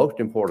 among the most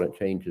important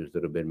changes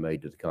that have been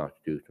made to the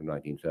Constitution of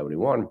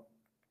 1971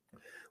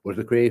 was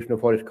the creation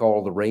of what is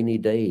called the Rainy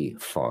Day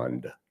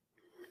Fund,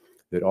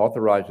 that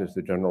authorizes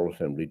the General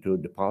Assembly to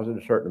deposit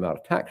a certain amount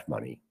of tax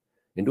money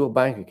into a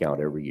bank account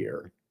every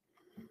year,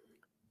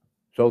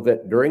 so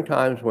that during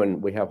times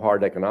when we have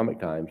hard economic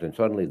times and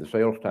suddenly the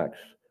sales tax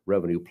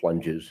revenue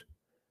plunges,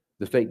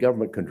 the state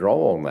government can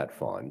draw on that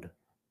fund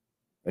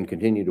and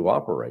continue to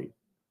operate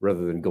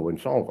rather than go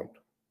insolvent.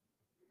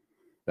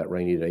 That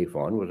rainy day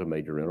fund was a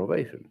major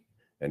innovation,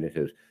 and it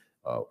has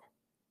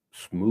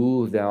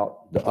smoothed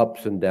out the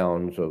ups and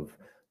downs of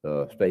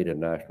the state and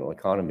national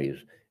economies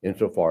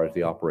insofar as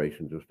the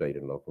operations of state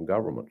and local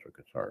governments are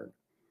concerned.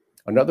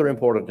 Another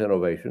important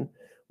innovation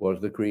was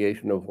the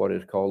creation of what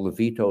is called the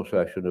veto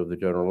session of the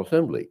General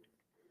Assembly.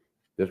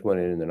 This went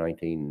in the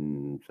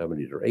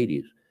 1970s or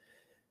 80s,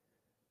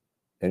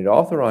 and it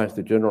authorized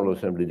the General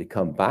Assembly to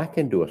come back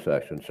into a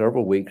session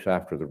several weeks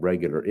after the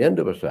regular end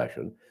of a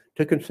session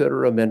to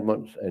consider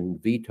amendments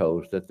and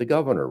vetoes that the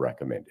governor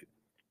recommended.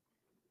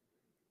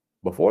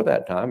 Before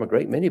that time, a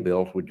great many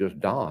bills would just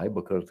die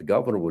because the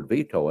governor would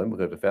veto them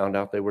because they found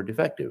out they were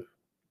defective,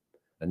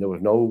 and there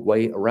was no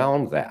way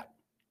around that.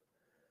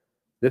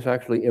 This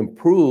actually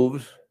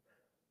improves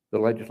the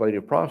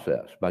legislative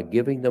process by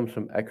giving them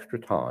some extra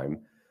time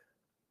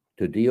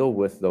to deal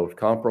with those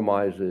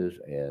compromises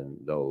and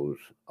those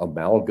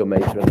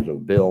amalgamations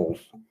of bills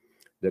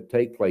that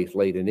take place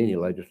late in any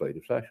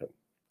legislative session.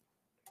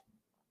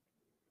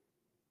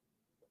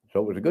 So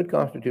it was a good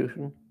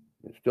constitution.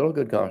 It's still a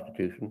good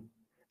constitution,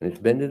 and it's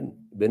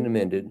been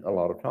amended a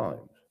lot of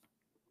times.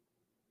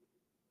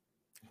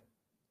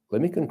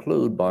 Let me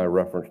conclude by a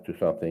reference to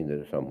something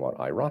that is somewhat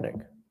ironic.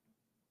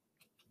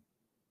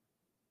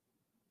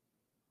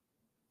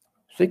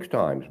 6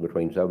 times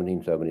between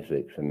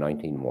 1776 and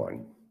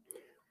 1901,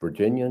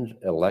 Virginians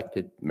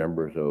elected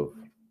members of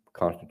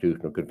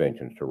constitutional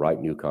conventions to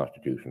write new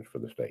constitutions for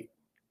the state.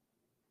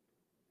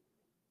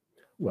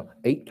 Well,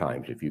 8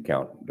 times if you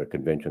count the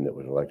convention that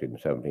was elected in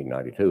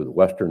 1792. The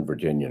Western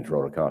Virginians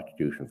wrote a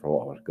constitution for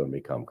what was going to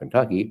become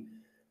Kentucky.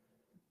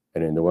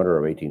 And in the winter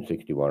of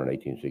 1861 and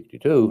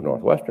 1862,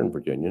 Northwestern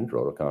Virginians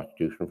wrote a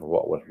constitution for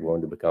what was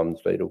going to become the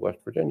state of West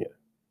Virginia.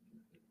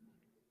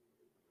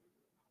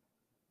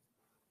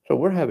 So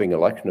we're having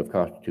election of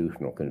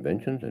constitutional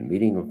conventions and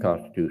meeting of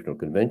constitutional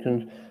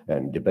conventions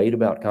and debate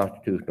about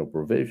constitutional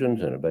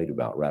provisions and debate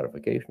about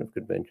ratification of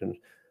conventions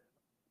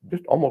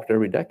just almost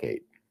every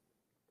decade.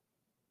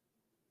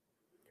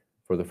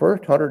 For the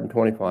first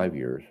 125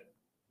 years,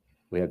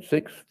 we had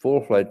 6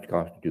 full-fledged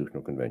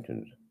constitutional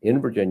conventions in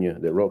Virginia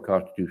that wrote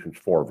constitutions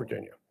for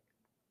Virginia.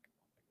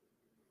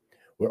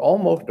 We're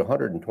almost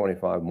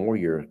 125 more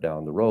years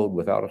down the road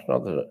without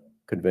another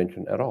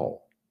convention at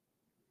all.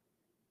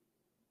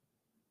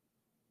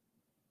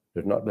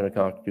 There's not been a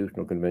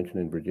constitutional convention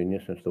in Virginia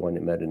since the one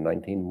that met in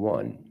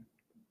 1901.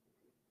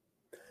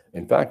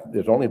 In fact,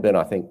 there's only been,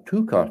 I think,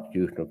 2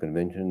 constitutional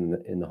conventions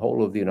in the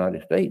whole of the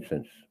United States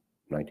since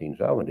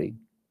 1970,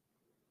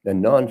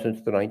 and none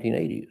since the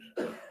 1980s.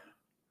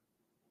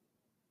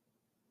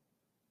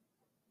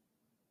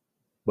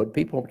 But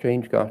people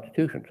change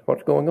constitutions.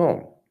 What's going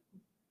on?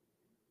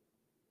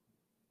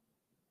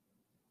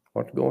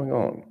 What's going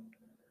on?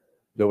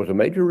 There was a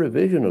major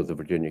revision of the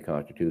Virginia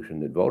Constitution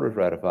that voters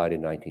ratified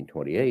in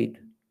 1928.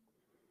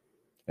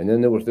 And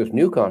then there was this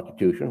new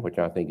Constitution, which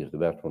I think is the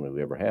best one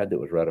we've ever had, that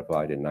was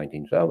ratified in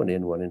 1970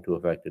 and went into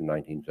effect in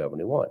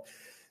 1971.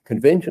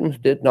 Conventions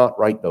did not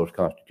write those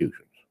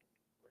constitutions.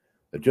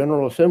 The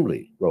General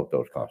Assembly wrote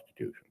those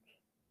constitutions.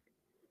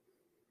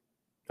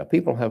 Now,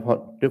 people have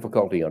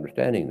difficulty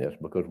understanding this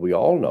because we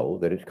all know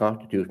that it's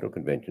constitutional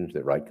conventions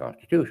that write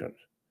constitutions,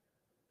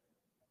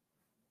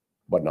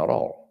 but not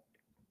all.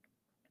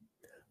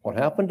 What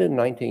happened in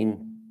the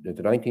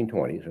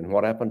 1920s and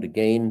what happened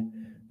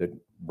again that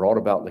brought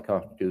about the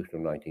Constitution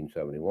of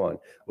 1971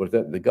 was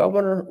that the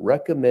governor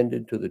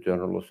recommended to the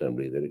General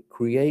Assembly that it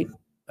create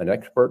an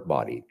expert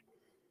body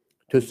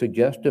to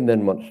suggest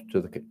amendments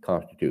to the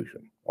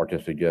Constitution or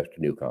to suggest a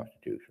new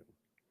Constitution.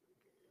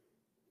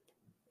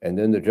 And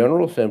then the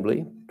General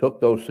Assembly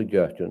took those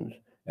suggestions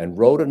and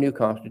wrote a new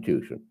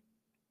Constitution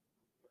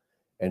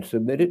and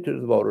submitted to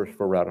the voters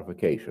for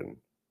ratification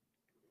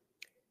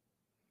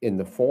in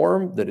the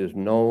form that is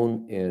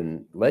known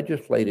in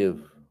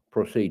legislative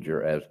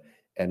procedure as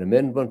an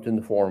amendment in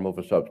the form of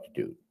a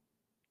substitute.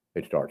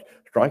 It starts,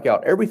 strike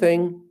out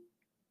everything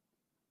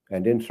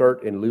and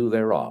insert in lieu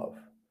thereof.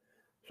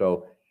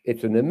 So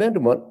it's an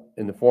amendment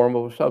in the form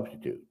of a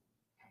substitute.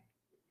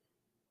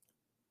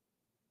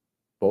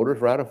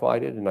 Voters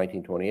ratified it in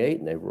 1928,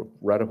 and they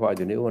ratified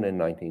the new one in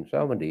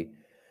 1970,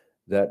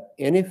 that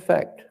in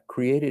effect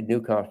created new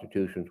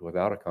constitutions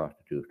without a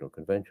constitutional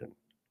convention.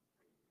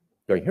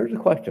 So here's a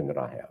question that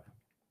I have.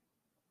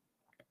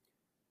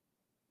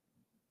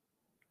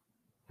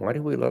 Why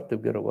do we let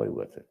them get away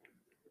with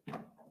it?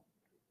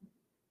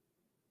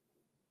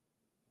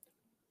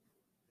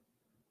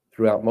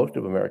 Throughout most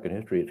of American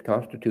history, it's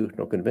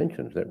constitutional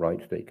conventions that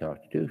write state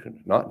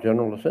constitutions, not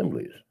general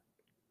assemblies.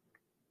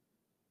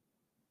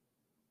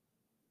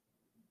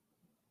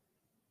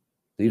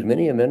 These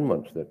many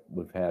amendments that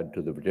we've had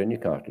to the Virginia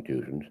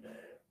constitutions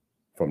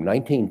from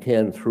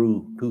 1910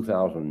 through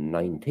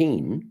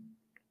 2019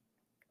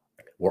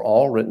 were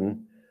all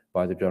written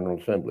by the General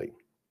Assembly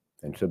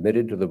and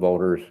submitted to the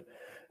voters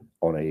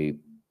on a,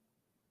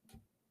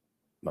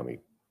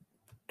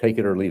 take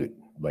it or leave it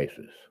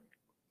basis.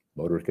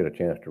 Voters get a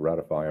chance to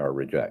ratify or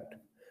reject.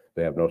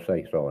 They have no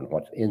say-so in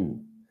what's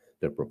in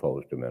the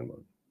proposed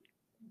amendment.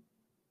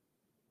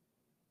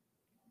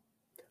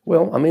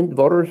 Well, the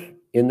voters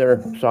in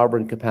their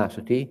sovereign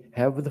capacity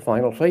have the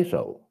final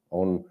say-so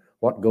on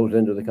what goes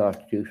into the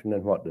Constitution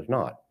and what does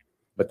not.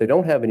 But they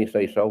don't have any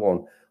say-so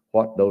on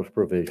what those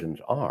provisions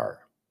are.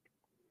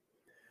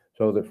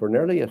 So that for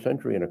nearly a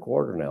century and a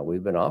quarter now,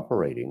 we've been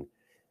operating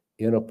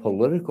in a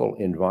political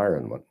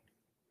environment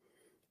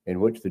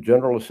in which the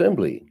General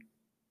Assembly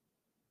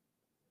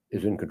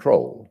is in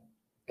control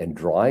and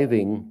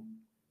driving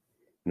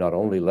not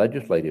only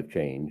legislative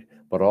change,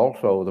 but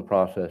also the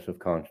process of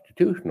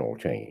constitutional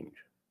change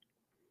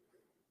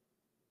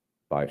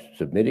by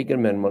submitting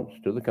amendments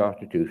to the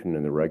Constitution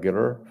in the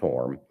regular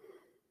form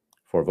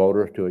for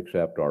voters to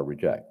accept or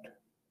reject.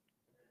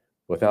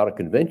 Without a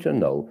convention,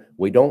 though,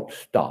 we don't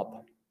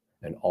stop,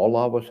 and all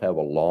of us have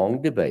a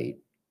long debate,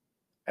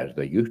 as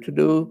they used to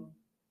do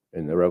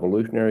in the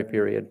Revolutionary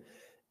period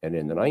and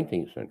in the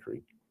 19th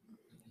century,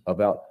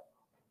 about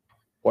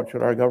what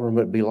should our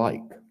government be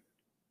like?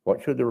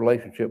 What should the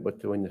relationship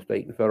between the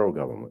state and federal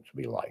governments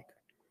be like?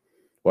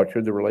 What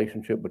should the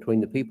relationship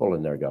between the people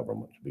and their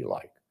governments be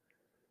like?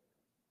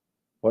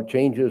 What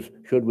changes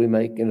should we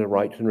make in the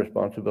rights and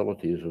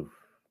responsibilities of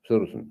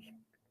citizens?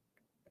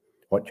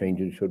 What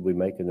changes should we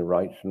make in the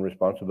rights and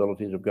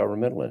responsibilities of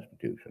governmental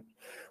institutions?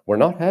 We're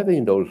not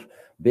having those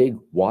big,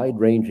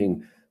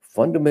 wide-ranging,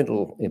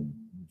 fundamental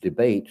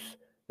debates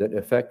that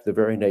affect the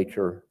very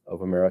nature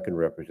of American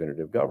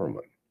representative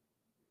government.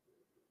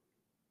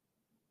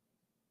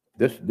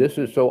 This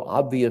is so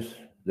obvious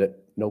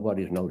that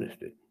nobody's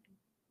noticed it.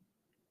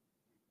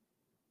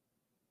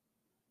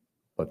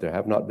 But there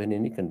have not been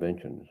any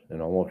conventions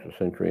in almost a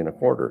century and a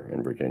quarter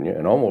in Virginia,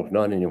 and almost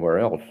none anywhere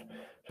else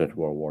since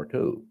World War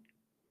II.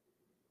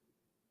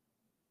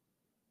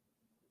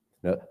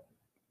 Now,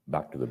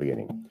 back to the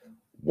beginning.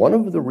 One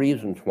of the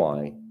reasons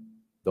why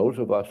those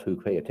of us who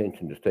pay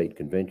attention to state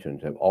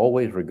conventions have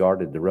always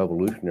regarded the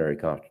revolutionary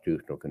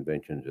constitutional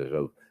conventions as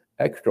of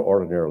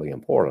extraordinarily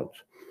importance,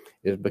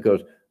 is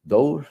because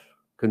those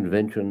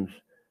conventions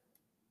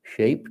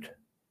shaped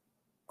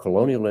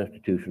colonial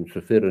institutions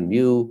to fit a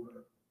new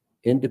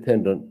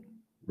independent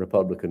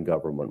Republican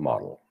government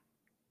model.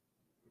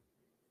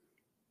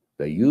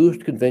 They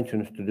used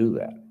conventions to do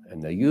that,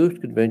 and they used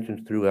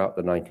conventions throughout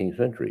the 19th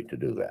century to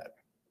do that,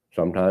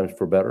 sometimes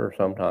for better,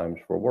 sometimes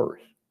for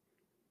worse.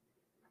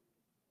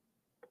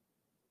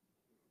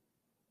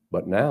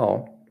 But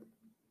now,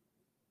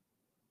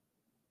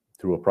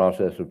 through a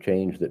process of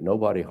change that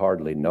nobody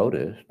hardly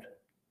noticed,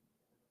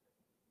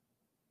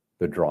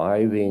 the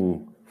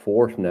driving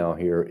force now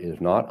here is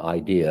not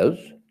ideas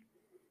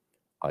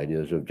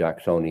of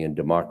Jacksonian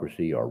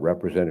democracy or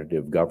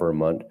representative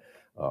government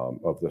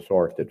of the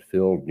sort that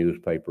filled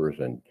newspapers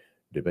and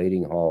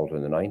debating halls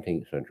in the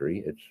 19th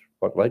century. It's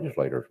what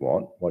legislators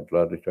want, what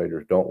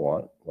legislators don't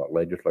want, what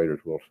legislators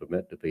will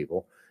submit to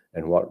people,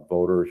 and what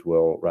voters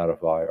will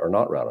ratify or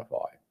not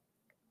ratify.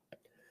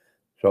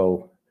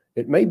 So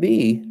it may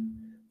be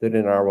that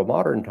in our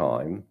modern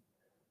time,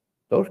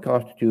 those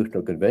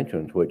constitutional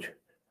conventions, which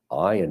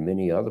I and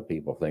many other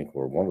people think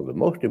were one of the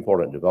most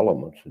important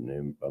developments in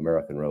the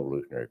American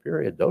Revolutionary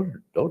period,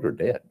 those are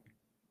dead.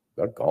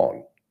 They're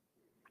gone.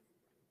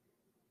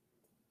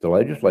 The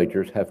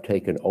legislatures have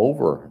taken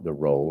over the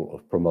role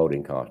of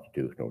promoting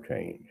constitutional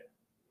change.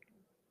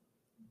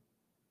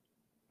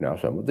 Now,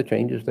 some of the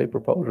changes they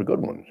propose are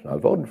good ones. I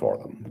voted for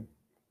them.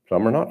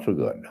 Some are not so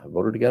good. I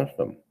voted against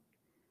them.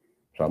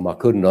 Some I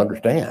couldn't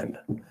understand.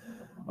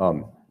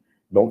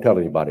 Don't tell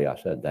anybody I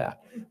said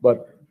that.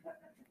 But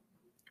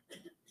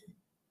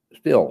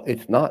still,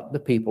 it's not the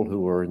people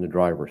who are in the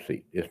driver's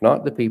seat. It's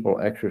not the people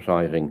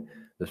exercising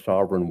the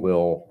sovereign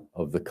will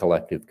of the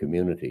collective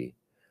community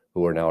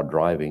who are now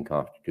driving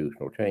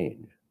constitutional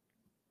change.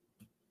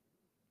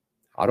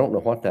 I don't know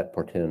what that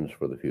portends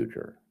for the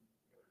future.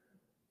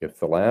 If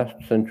the last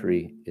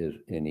century is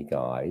any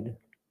guide,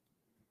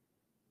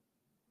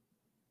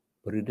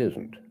 but it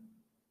isn't.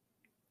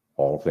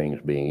 All things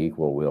being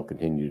equal, we'll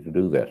continue to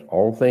do this.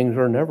 All things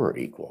are never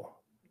equal.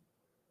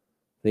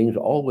 Things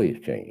always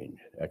change.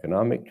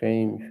 Economic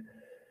change,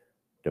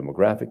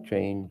 demographic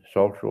change,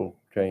 social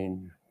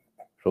change.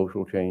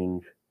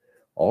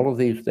 All of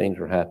these things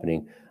are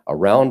happening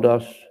around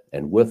us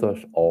and with us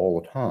all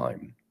the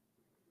time.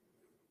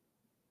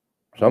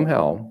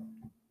 Somehow,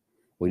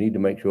 we need to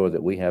make sure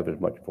that we have as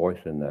much voice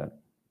in that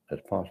as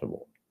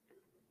possible.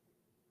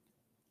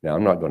 Now,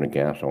 I'm not going to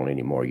gas on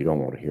anymore. You don't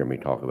want to hear me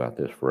talk about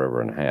this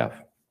forever and a half.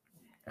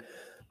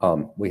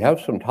 We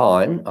have some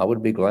time. I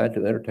would be glad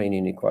to entertain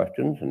any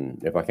questions,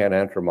 and if I can't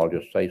answer them, I'll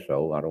just say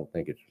so. I don't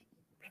think it's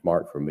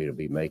smart for me to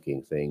be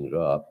making things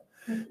up,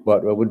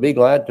 but I would be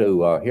glad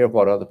to hear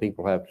what other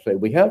people have to say.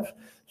 We have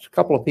a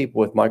couple of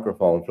people with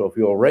microphones, so if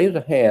you'll raise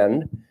a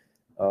hand,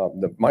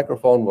 the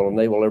microphone will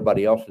enable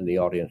everybody else in the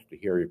audience to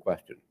hear your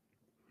question.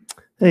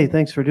 Hey,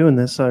 thanks for doing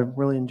this. I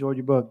really enjoyed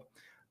your book.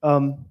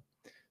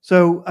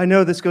 So I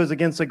know this goes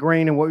against the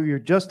grain of what you were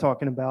just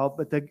talking about,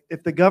 but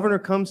if the governor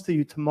comes to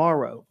you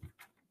tomorrow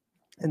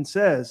and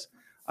says,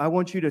 I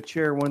want you to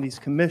chair one of these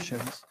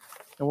commissions,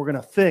 and we're going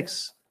to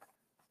fix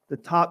the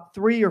top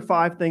 3 or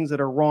 5 things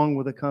that are wrong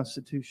with the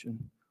Constitution,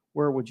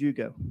 where would you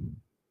go?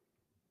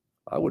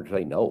 I would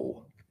say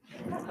no.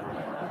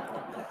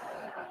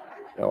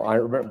 No, I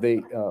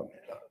remember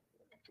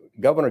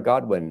Governor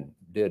Godwin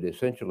did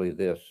essentially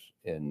this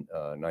in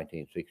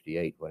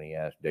 1968 when he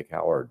asked Dick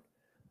Howard,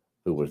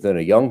 who was then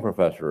a young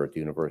professor at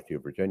the University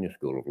of Virginia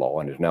School of Law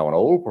and is now an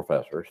old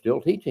professor still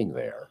teaching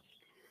there,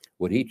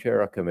 would he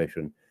chair a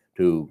commission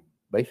to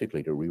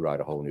basically to rewrite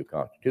a whole new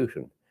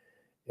constitution?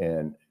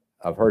 And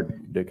I've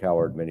heard Dick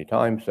Howard many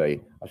times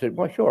say, I said,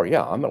 well, sure,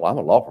 yeah, I'm a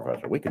law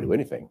professor. We can do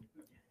anything.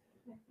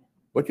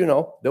 But you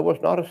know, there was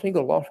not a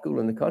single law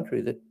school in the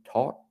country that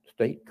taught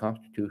state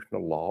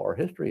constitutional law or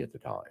history at the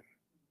time.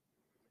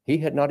 He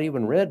had not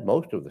even read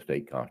most of the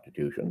state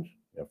constitutions,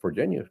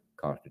 Virginia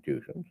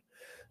constitutions.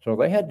 So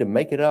they had to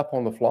make it up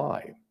on the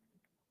fly.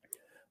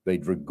 They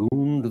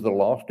dragooned the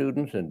law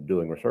students into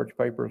doing research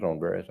papers on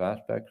various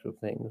aspects of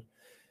things.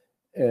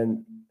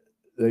 And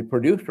they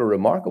produced a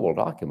remarkable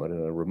document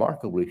in a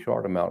remarkably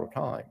short amount of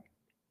time.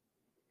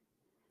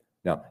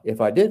 Now,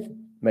 if I did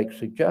make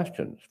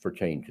suggestions for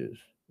changes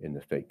in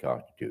the state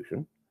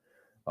constitution,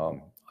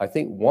 I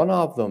think one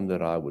of them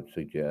that I would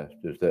suggest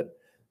is that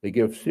they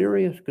give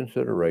serious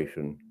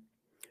consideration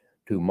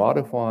to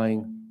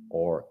modifying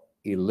or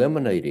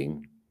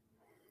eliminating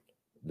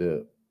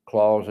the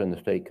clause in the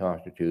state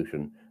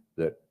constitution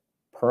that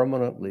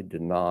permanently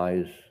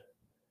denies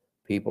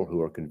people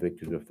who are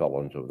convicted of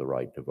felons of the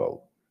right to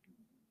vote.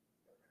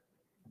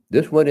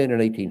 This went in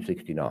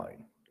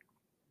 1869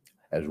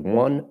 as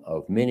one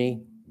of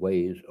many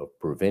ways of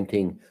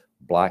preventing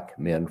black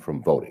men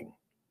from voting.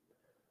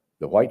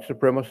 The white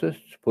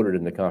supremacists put it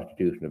in the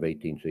Constitution of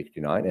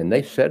 1869, and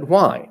they said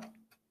why.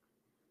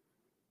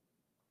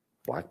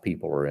 Black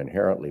people are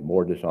inherently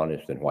more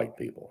dishonest than white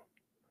people.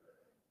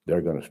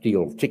 They're going to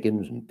steal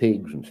chickens and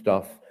pigs and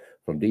stuff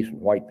from decent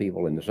white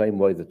people in the same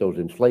way that those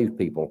enslaved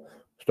people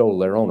stole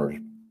their owner's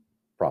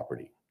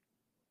property.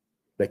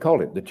 They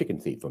called it the Chicken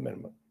Thief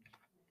Amendment.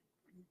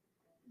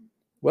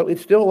 Well,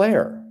 it's still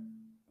there.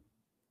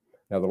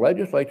 Now, the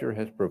legislature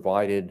has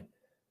provided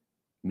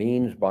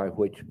means by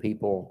which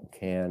people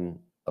can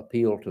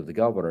appeal to the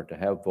governor to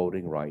have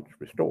voting rights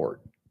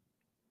restored.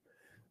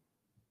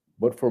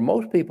 But for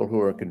most people who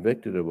are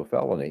convicted of a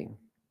felony,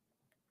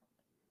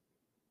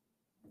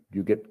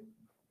 you get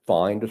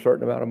fined a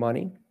certain amount of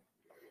money,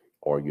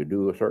 or you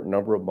do a certain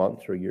number of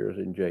months or years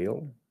in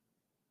jail,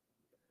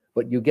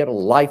 but you get a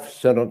life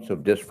sentence of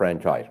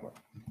disfranchisement.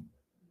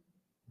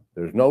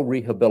 There's no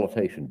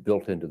rehabilitation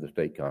built into the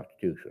state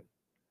constitution.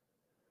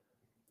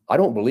 I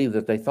don't believe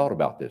that they thought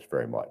about this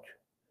very much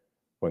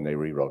when they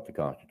rewrote the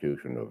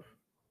Constitution of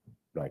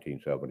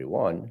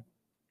 1971,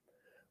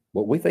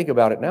 but we think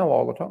about it now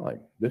all the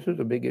time. This is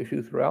a big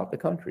issue throughout the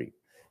country.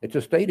 It's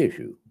a state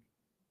issue.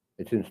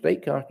 It's in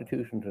state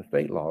constitutions and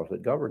state laws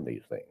that govern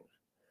these things.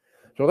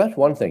 So that's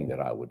one thing that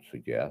I would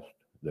suggest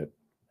that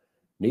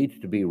needs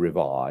to be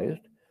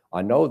revised.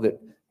 I know that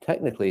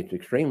technically it's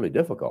extremely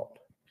difficult.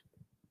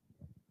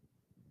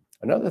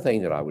 Another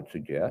thing that I would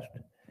suggest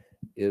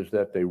is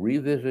that they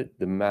revisit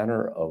the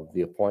manner of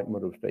the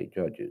appointment of state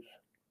judges.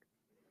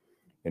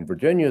 In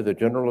Virginia, the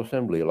General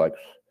Assembly elects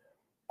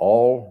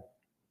all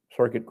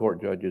circuit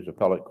court judges,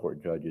 appellate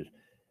court judges,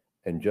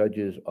 and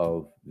judges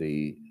of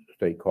the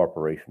State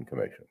Corporation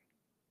Commission.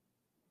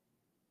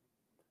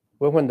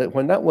 Well,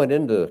 when that went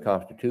into the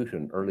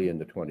Constitution early in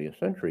the 20th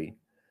century,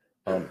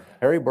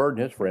 Harry Byrd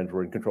and his friends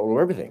were in control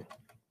of everything.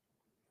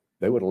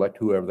 They would elect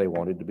whoever they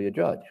wanted to be a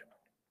judge.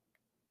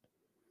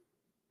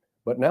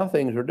 But now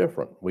things are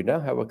different. We now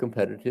have a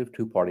competitive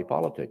two-party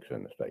politics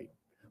in the state.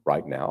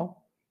 Right now,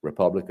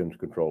 Republicans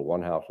control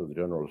one house of the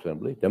General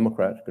Assembly,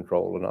 Democrats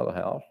control another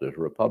house, there's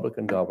a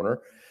Republican governor,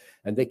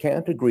 and they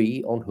can't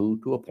agree on who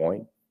to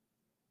appoint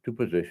to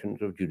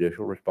positions of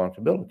judicial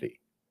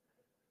responsibility.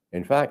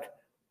 In fact,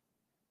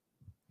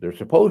 they're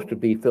supposed to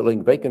be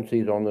filling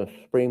vacancies on the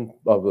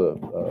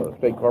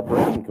State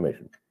Corporation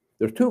Commission.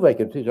 There's 2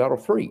 vacancies out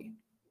of 3.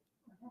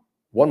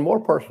 One more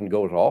person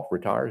goes off,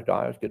 retires,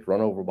 dies, gets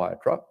run over by a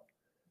truck.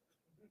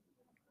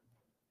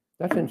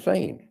 That's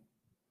insane.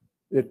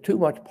 There's too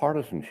much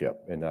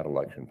partisanship in that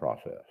election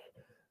process.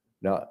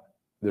 Now,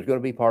 there's going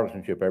to be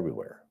partisanship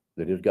everywhere.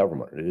 It is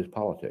government, it is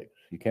politics.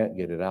 You can't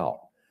get it out.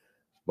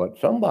 But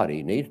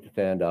somebody needs to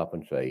stand up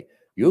and say,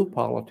 you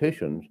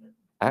politicians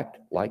act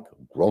like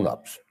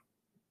grown-ups.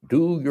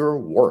 Do your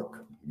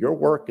work. Your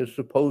work is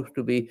supposed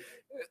to be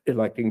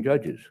electing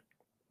judges.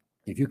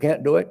 If you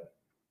can't do it,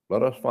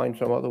 let us find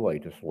some other way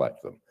to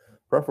select them,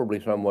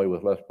 preferably some way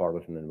with less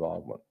partisan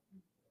involvement.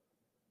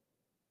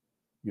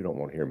 You don't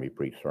want to hear me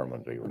preach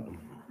sermons, even.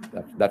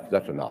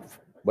 That's enough.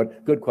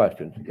 But good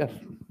questions. Yes.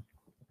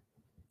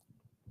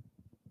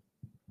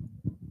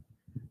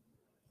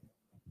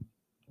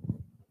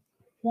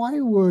 Why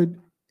would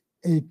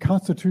a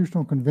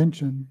constitutional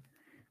convention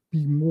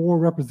be more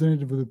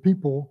representative of the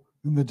people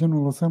than the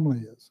General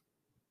Assembly is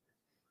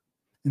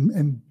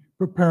in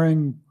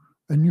preparing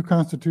a new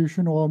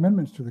constitution or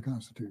amendments to the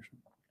Constitution?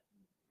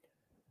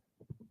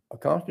 A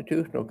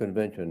constitutional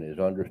convention is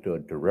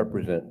understood to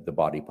represent the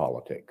body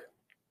politic,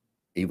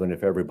 even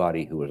if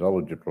everybody who is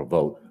eligible to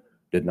vote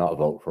did not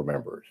vote for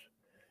members.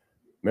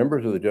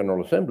 Members of the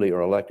General Assembly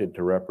are elected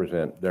to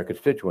represent their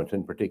constituents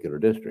in particular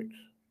districts.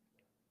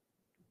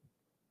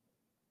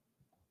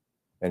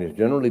 And it's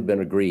generally been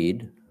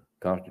agreed,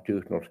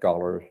 constitutional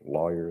scholars,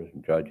 lawyers,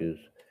 and judges,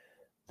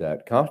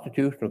 that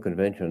constitutional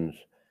conventions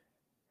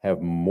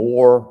have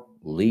more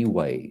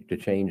leeway to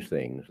change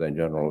things than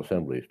General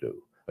Assemblies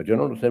do. A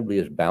General Assembly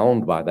is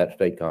bound by that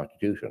state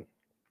constitution.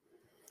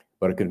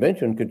 But a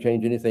convention can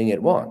change anything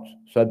it wants,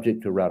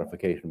 subject to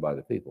ratification by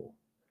the people.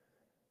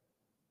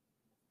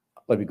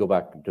 Let me go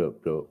back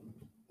to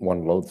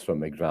one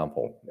loathsome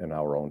example in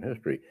our own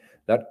history.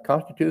 That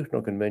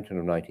Constitutional Convention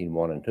of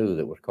 1901 and 2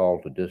 that was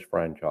called to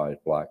disfranchise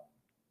black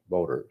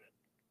voters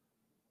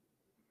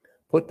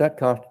put that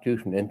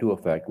Constitution into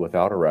effect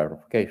without a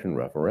ratification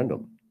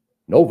referendum.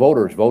 No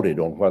voters voted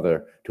on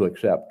whether to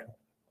accept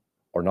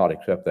or not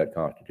accept that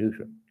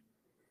Constitution.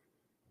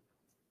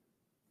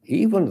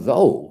 Even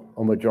though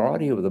a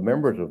majority of the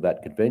members of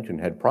that convention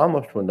had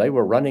promised when they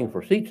were running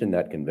for seats in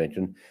that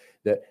convention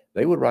that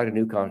they would write a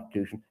new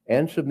constitution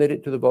and submit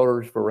it to the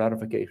voters for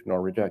ratification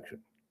or rejection.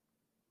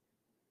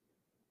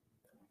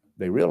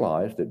 They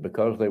realized that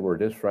because they were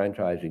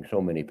disfranchising so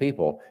many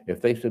people,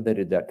 if they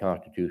submitted that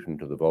constitution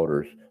to the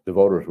voters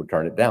would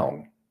turn it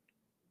down.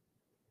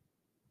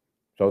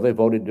 So they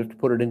voted just to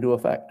put it into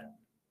effect.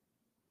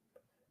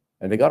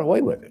 And they got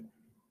away with it.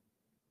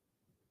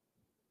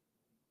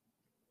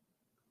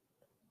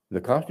 A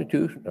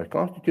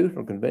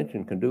constitutional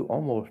convention can do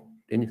almost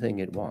anything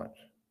it wants,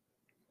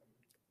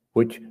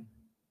 which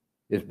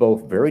is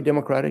both very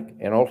democratic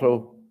and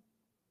also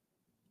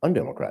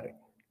undemocratic.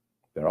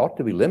 There ought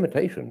to be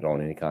limitations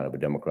on any kind of a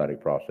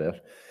democratic process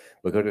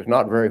because it's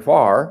not very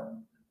far,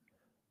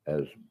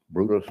 as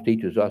Brutus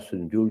teaches us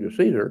in Julius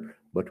Caesar,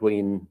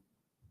 between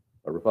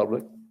a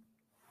republic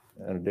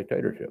and a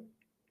dictatorship.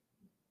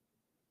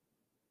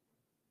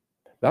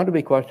 Bound to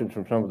be questions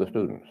from some of the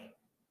students.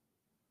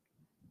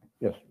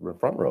 Yes,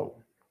 front row.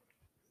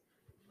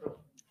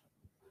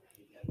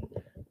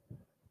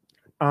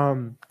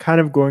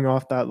 Kind of going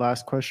off that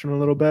last question a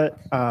little bit,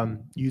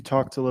 you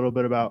talked a little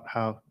bit about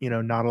how,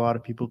 not a lot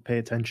of people pay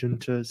attention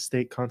to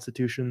state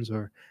constitutions,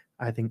 or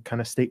I think kind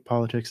of state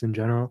politics in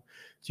general.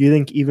 Do you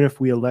think even if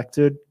we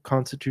elected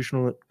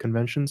constitutional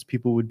conventions,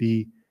 people would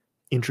be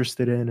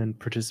interested in and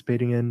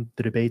participating in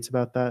the debates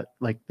about that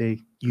like they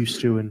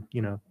used to in,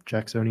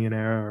 Jacksonian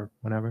era or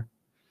whenever?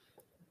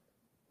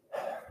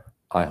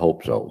 I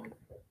hope so.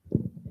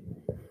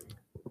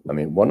 I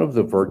mean, one of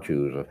the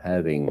virtues of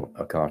having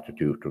a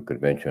constitutional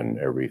convention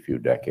every few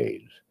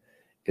decades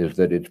is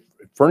that it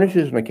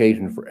furnishes an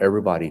occasion for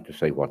everybody to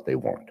say what they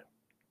want.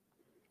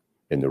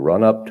 In the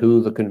run-up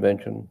to the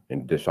convention,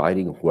 in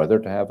deciding whether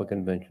to have a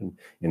convention,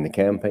 in the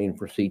campaign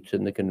for seats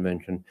in the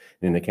convention,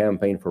 in the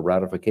campaign for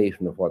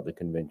ratification of what the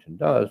convention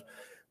does,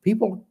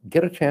 people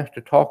get a chance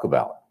to talk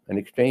about and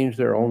exchange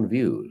their own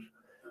views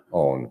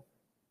on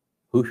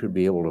who should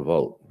be able to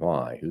vote,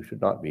 why, who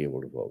should not be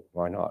able to vote,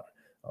 why not.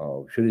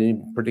 Should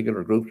any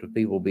particular groups of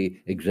people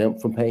be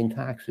exempt from paying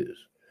taxes?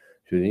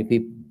 Should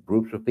any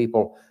groups of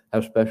people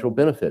have special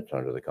benefits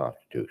under the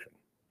Constitution?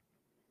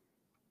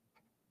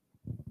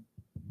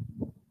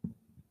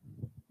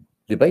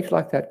 Debates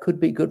like that could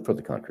be good for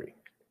the country.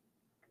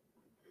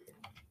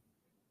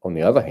 On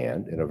the other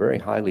hand, in a very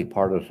highly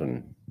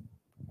partisan,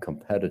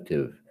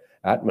 competitive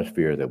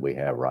atmosphere that we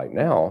have right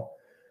now,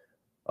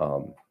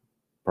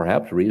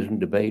 perhaps reasoned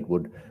debate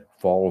would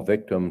fall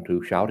victim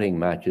to shouting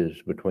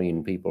matches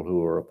between people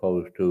who are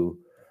opposed to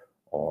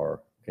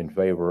or in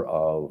favor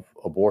of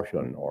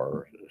abortion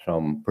or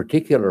some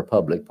particular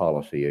public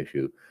policy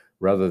issue,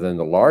 rather than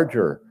the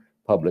larger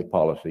public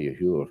policy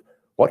issue of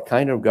what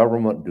kind of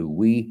government do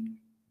we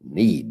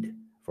need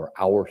for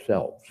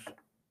ourselves.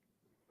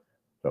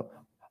 So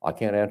I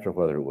can't answer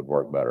whether it would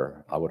work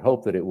better. I would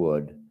hope that it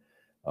would.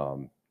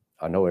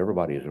 I know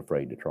everybody is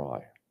afraid to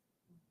try.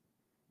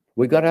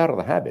 We got out of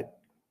the habit.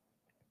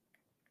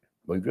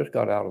 We've just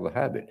got out of the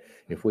habit.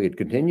 If we had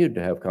continued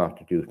to have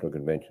constitutional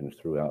conventions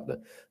throughout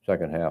the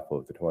second half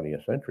of the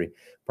 20th century,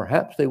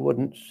 perhaps they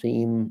wouldn't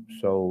seem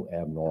so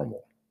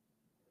abnormal.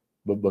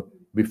 But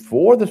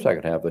before the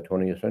second half of the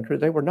 20th century,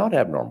 they were not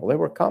abnormal. They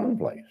were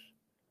commonplace.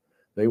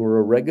 They were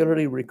a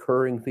regularly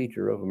recurring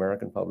feature of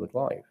American public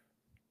life.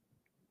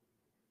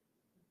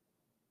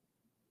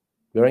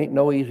 There ain't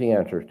no easy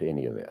answers to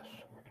any of this.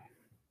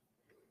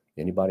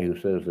 Anybody who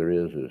says there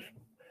is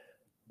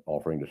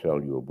offering to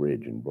sell you a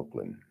bridge in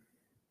Brooklyn.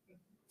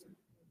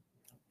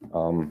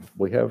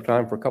 We have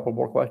time for a couple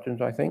more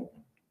questions, I think.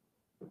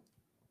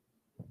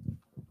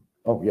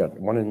 Oh, yeah,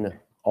 one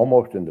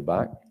almost in the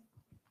back.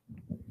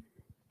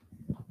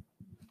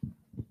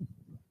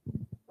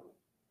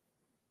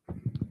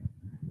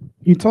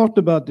 You talked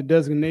about the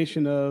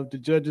designation of the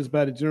judges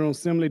by the General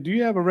Assembly. Do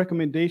you have a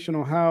recommendation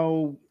on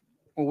how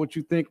or what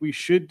you think we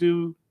should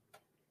do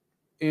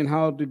and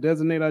how to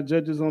designate our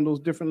judges on those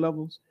different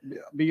levels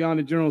beyond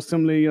the General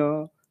Assembly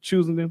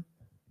choosing them?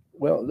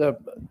 Well, the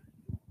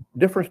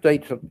different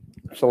states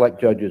select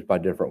judges by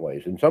different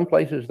ways. In some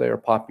places, they are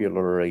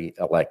popularly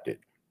elected.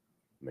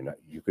 I mean,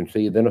 you can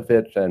see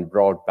benefits and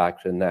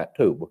drawbacks in that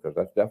too, because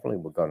that's definitely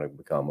going to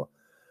become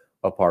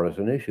a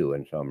partisan issue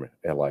in some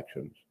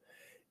elections.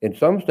 In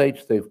some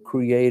states, they've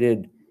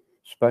created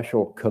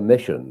special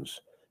commissions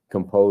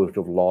composed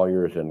of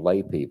lawyers and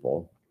lay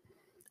people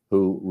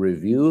who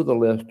review the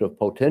list of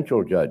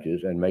potential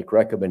judges and make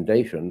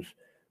recommendations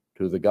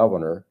to the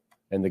governor,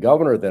 and the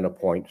governor then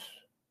appoints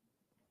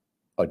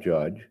a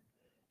judge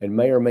and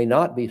may or may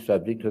not be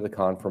subject to the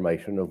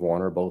confirmation of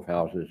one or both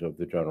houses of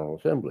the General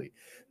Assembly.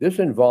 This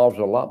involves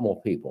a lot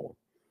more people,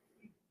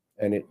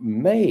 and it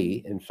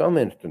may, in some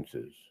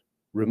instances,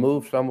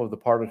 remove some of the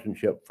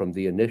partisanship from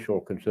the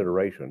initial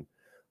consideration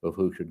of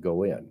who should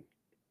go in.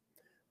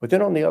 But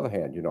then on the other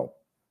hand,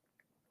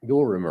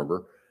 you'll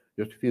remember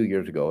just a few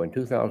years ago, in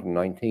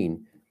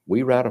 2019,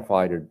 we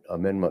ratified an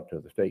amendment to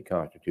the state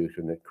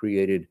constitution that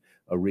created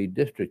a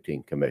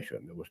redistricting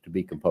commission that was to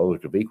be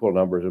composed of equal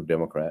numbers of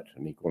Democrats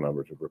and equal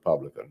numbers of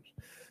Republicans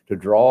to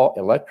draw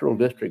electoral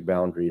district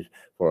boundaries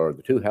for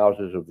the two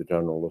houses of the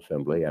General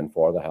Assembly and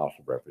for the House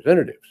of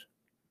Representatives,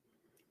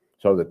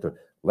 so that the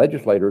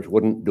legislators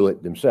wouldn't do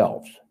it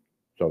themselves,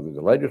 so that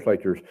the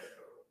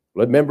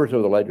members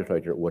of the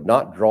legislature would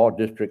not draw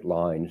district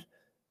lines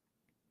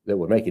that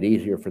would make it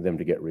easier for them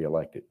to get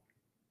reelected.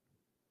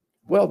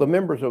 Well, the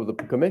members of the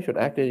commission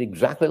acted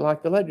exactly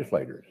like the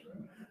legislators.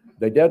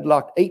 They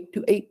deadlocked 8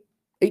 to 8,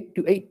 8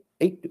 to 8,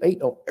 8 to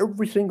 8 on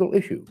every single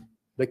issue.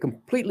 They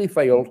completely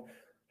failed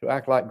to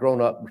act like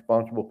grown-up,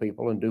 responsible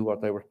people and do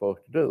what they were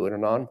supposed to do in a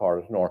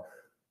nonpartisan or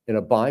in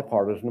a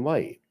bipartisan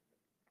way.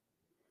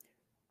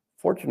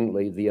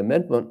 Fortunately, the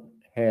amendment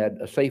had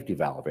a safety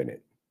valve in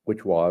it,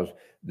 which was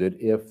that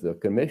if the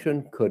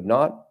commission could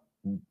not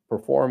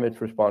perform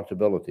its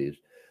responsibilities,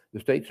 the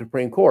state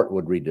Supreme Court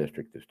would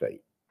redistrict the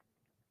state.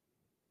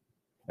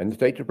 And the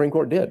state Supreme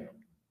Court did.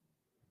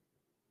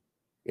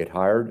 It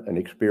hired an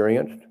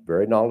experienced,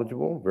 very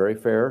knowledgeable, very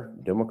fair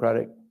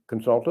Democratic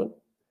consultant,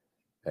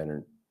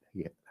 and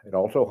it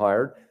also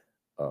hired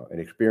an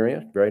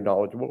experienced, very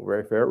knowledgeable,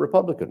 very fair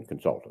Republican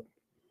consultant,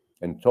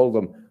 and told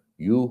them,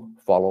 you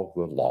follow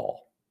the law.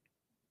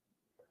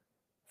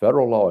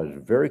 Federal law is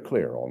very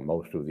clear on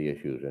most of the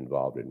issues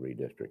involved in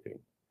redistricting.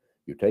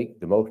 You take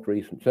the most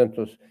recent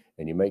census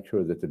and you make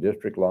sure that the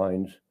district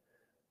lines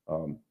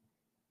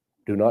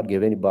do not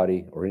give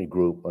anybody or any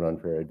group an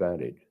unfair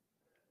advantage.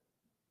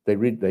 They'd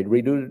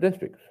redo the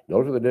districts.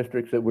 Those are the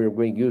districts that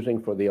we're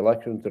using for the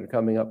elections that are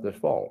coming up this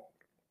fall.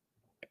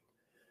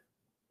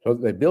 So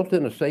they built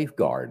in a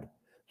safeguard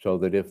so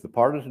that if the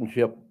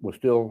partisanship was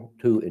still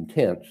too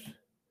intense,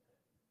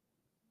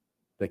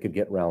 they could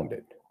get around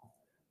it.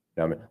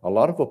 Now, I mean, a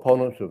lot of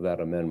opponents of that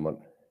amendment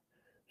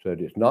said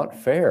it's not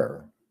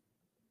fair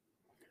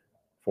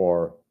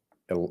for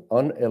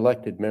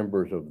unelected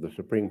members of the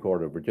Supreme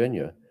Court of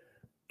Virginia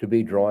to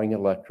be drawing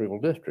electoral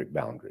district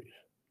boundaries,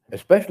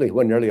 especially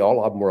when nearly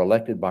all of them were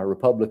elected by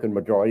Republican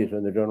majorities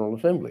in the General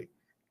Assembly.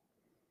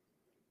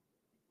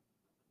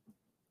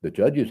 The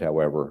judges,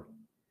 however,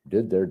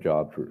 did their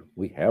job.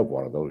 We have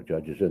one of those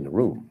judges in the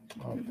room.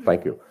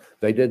 Thank you.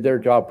 They did their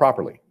job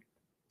properly.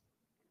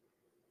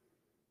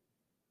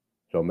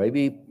 So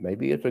maybe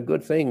it's a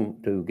good thing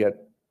to get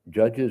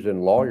judges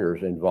and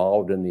lawyers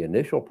involved in the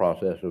initial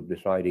process of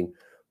deciding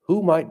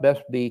who might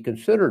best be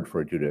considered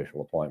for a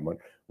judicial appointment,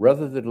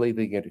 rather than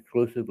leaving it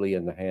exclusively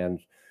in the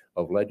hands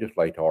of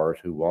legislators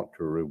who want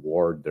to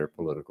reward their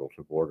political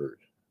supporters.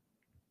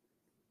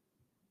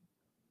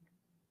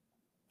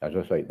 As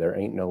I say, there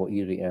ain't no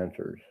easy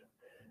answers.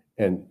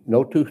 And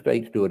no two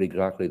states do it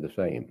exactly the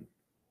same.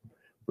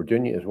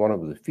 Virginia is one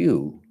of the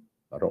few,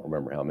 I don't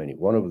remember how many,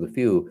 one of the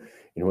few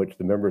in which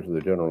the members of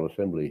the General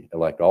Assembly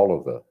elect all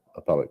of the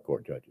appellate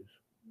court judges.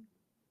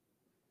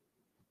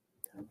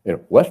 You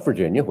know, West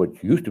Virginia,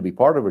 which used to be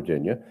part of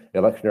Virginia,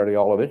 elects nearly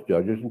all of its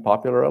judges in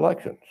popular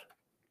elections.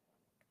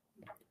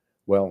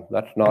 Well,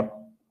 that's not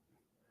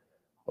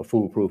a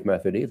foolproof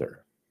method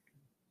either.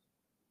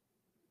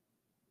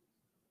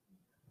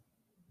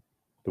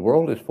 The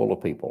world is full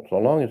of people. So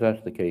long as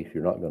that's the case,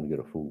 you're not going to get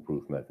a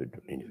foolproof method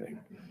to anything.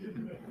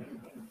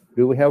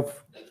 Do we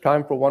have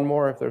time for one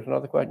more if there's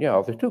another question? Yeah,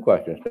 if there's two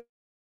questions.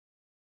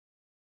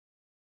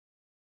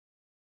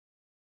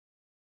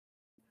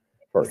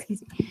 First.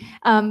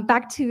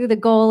 Back to the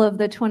goal of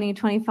the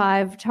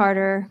 2025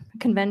 Charter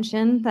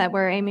Convention that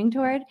we're aiming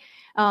toward.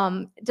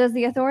 Does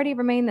the authority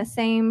remain the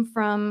same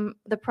from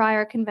the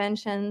prior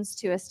conventions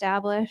to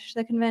establish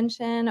the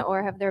convention,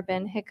 or have there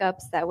been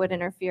hiccups that would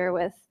interfere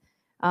with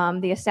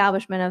the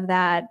establishment of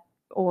that,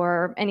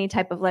 or any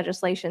type of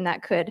legislation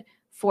that could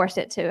force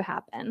it to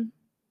happen?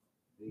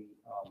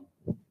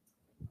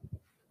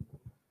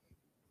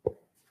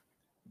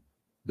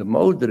 The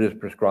mode that is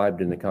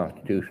prescribed in the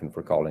Constitution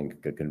for calling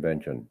a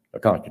convention, a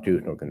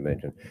constitutional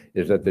convention,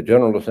 is that the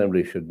General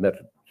Assembly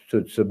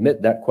should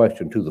submit that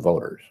question to the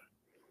voters.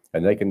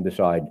 And they can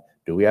decide,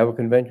 do we have a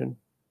convention?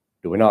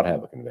 Do we not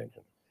have a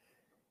convention?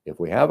 If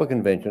we have a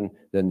convention,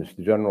 then it's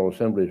the General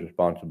Assembly's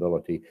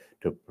responsibility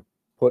to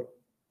put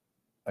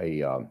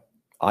a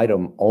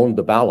item on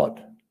the ballot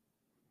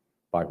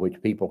by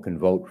which people can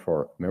vote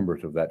for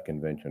members of that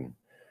convention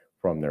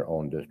from their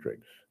own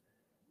districts.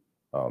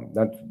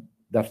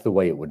 That's the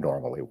way it would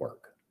normally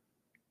work.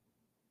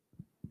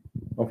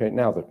 Okay,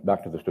 now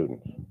back to the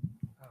students.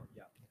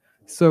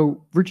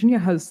 So Virginia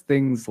has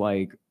things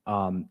like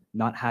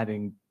not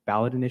having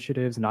ballot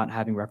initiatives, not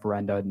having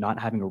referenda, not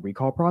having a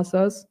recall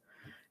process,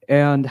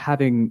 and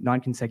having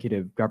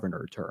non-consecutive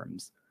governor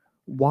terms.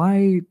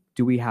 Why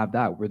do we have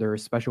that? Were there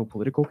special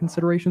political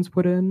considerations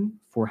put in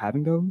for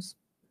having those?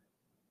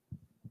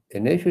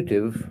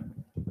 Initiative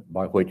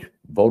by which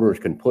voters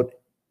can put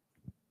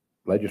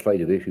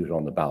legislative issues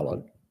on the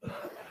ballot,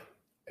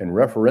 and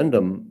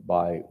referendum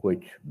by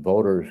which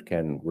voters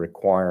can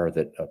require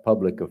that a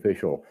public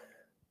official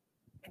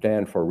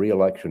stand for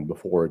re-election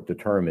before the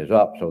term is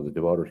up so that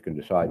the voters can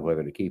decide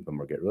whether to keep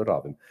them or get rid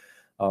of them.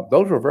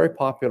 Those were very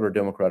popular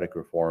democratic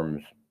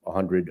reforms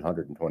 100,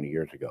 120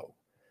 years ago,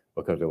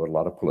 because there was a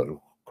lot of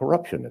political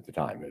corruption at the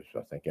time, as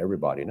I think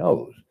everybody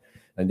knows.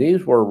 And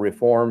these were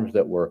reforms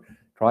that were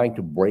trying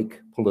to break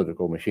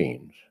political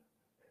machines.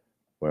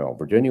 Well,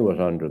 Virginia was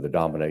under the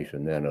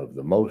domination then of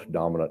the most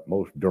dominant,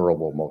 most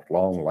durable, most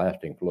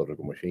long-lasting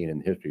political machine in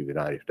the history of the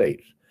United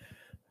States.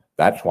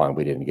 That's why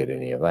we didn't get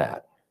any of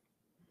that.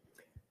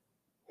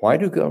 Why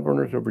do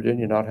governors of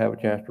Virginia not have a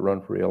chance to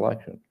run for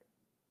re-election?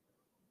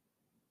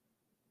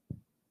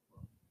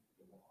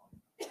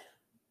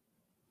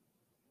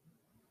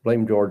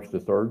 Blame George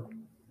III.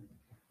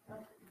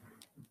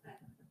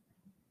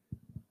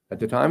 At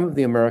the time of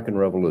the American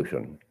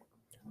Revolution,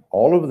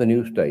 all of the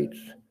new states,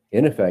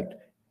 in effect,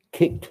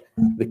 kicked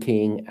the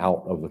king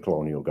out of the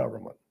colonial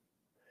government.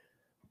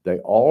 They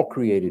all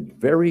created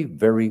very,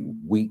 very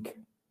weak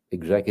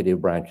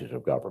executive branches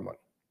of government.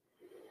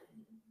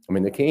 I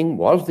mean, the king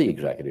was the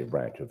executive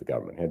branch of the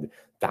government, had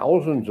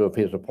thousands of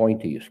his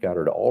appointees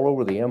scattered all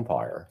over the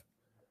empire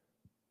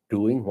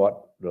doing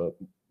what the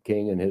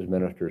king and his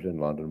ministers in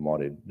London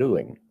wanted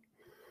doing.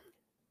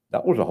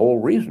 That was the whole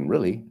reason,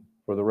 really,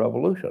 for the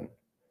revolution.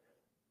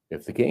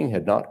 If the king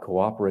had not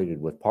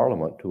cooperated with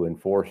Parliament to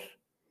enforce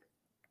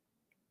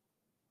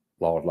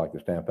laws like the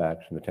Stamp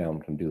Acts and the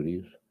Townshend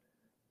duties,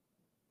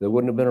 there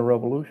wouldn't have been a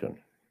revolution.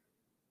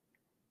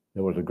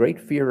 There was a great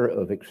fear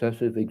of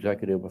excessive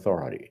executive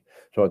authority.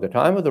 So at the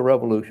time of the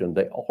revolution,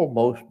 they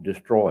almost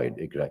destroyed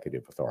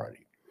executive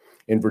authority.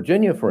 In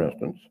Virginia, for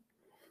instance,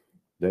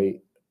 the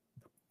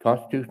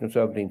Constitution of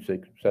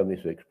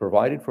 1776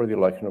 provided for the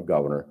election of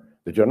governor.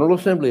 The General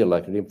Assembly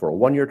elected him for a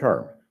one-year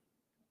term.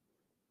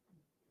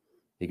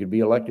 He could be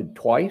elected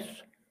twice.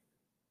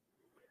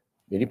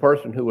 Any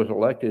person who was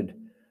elected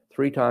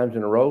 3 times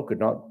in a row could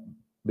not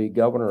be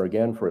governor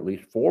again for at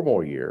least 4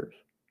 more years.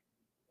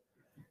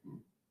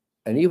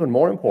 And even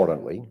more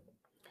importantly,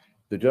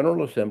 the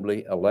General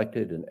Assembly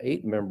elected an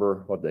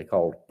 8-member, what they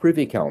called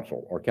Privy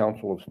Council or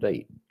Council of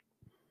State.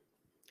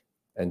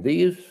 And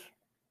these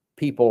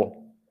people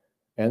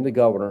and the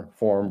governor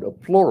formed a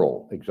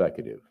plural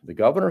executive. The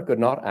governor could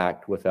not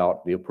act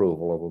without the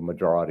approval of a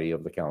majority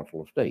of the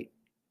Council of State.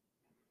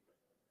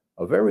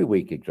 A very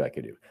weak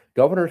executive.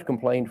 Governors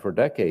complained for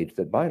decades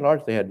that by and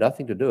large they had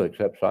nothing to do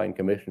except sign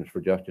commissions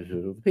for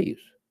justices of the peace.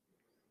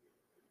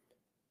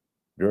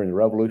 During the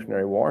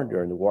Revolutionary War and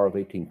during the War of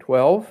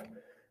 1812,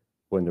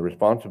 when the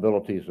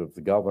responsibilities of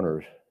the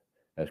governors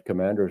as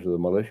commanders of the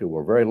militia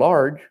were very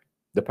large,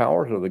 the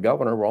powers of the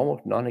governor were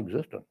almost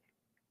non-existent.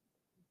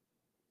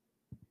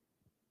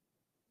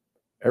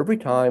 Every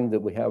time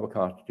that we have a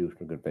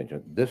constitutional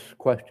convention, this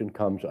question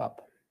comes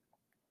up.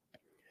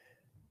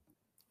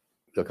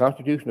 The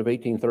Constitution of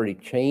 1830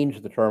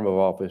 changed the term of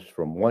office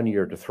from 1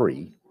 year to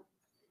 3,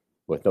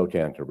 with no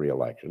chance of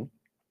re-election.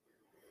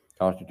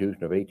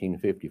 Constitution of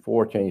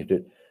 1854 changed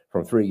it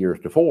from 3 years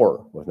to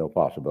 4, with no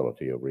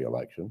possibility of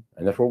re-election,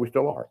 and that's where we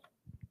still are.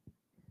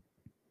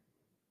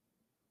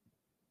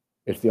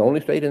 It's the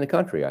only state in the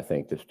country, I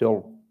think, that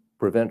still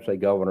prevents a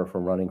governor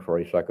from running for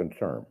a second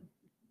term.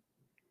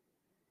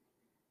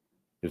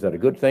 Is that a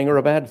good thing or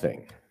a bad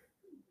thing?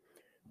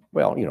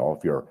 Well, you know,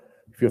 if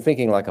you're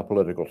thinking like a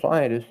political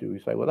scientist, you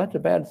say, well, that's a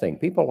bad thing.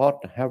 People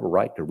ought to have a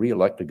right to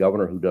re-elect a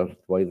governor who does it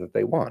the way that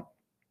they want.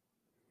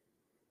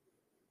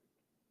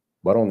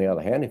 But on the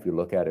other hand, if you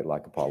look at it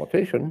like a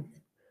politician,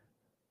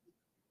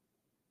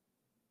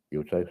 you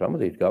would say some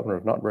of these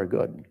governors are not very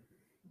good.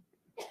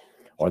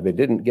 Or they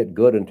didn't get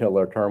good until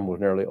their term was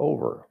nearly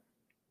over.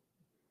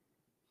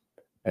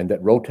 And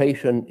that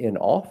rotation in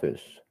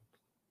office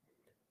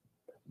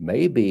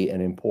may be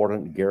an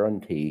important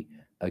guarantee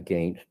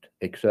against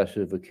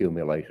excessive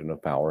accumulation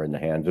of power in the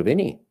hands of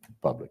any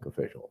public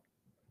official.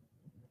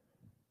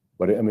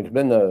 But I mean,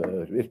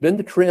 it's been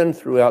the trend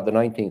throughout the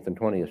 19th and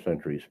 20th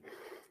centuries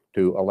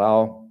to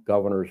allow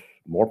governors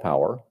more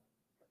power,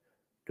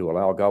 to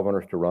allow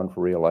governors to run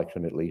for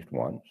re-election at least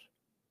once,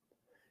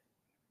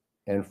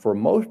 and for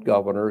most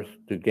governors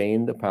to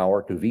gain the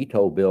power to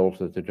veto bills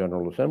that the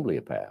General Assembly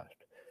had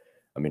passed.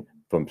 I mean,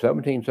 from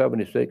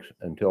 1776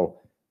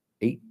 until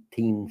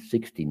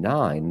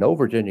 1869, no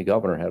Virginia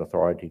governor had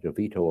authority to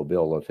veto a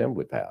bill the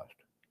Assembly passed.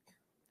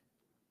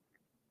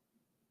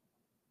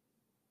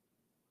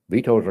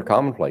 Vetoes are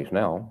commonplace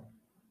now.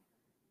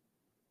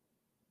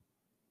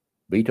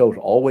 Vetoes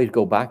always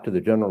go back to the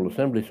General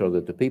Assembly so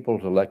that the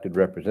people's elected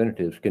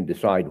representatives can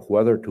decide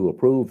whether to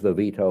approve the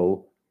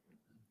veto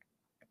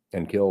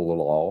and kill the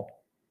law,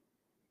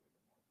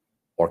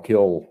 or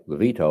kill the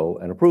veto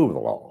and approve the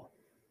law.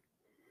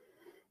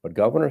 But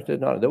governors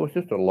did not. There was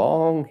just a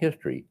long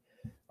history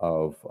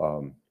of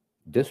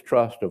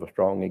distrust of a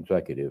strong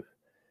executive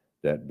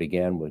that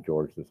began with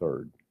George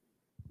III.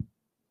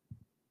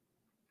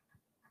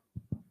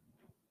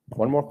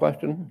 One more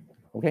question?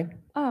 Okay.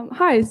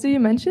 Hi, so you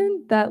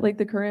mentioned that like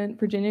the current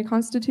Virginia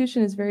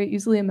Constitution is very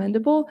easily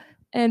amendable.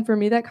 And for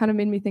me, that kind of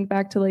made me think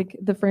back to like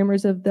the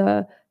framers of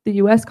the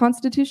US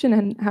Constitution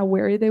and how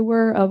wary they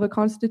were of a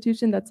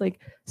constitution that's like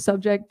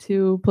subject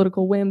to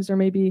political whims or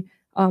maybe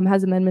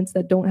has amendments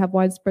that don't have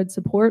widespread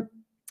support.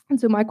 And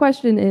so my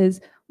question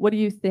is, what do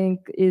you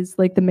think is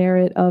like the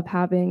merit of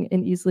having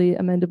an easily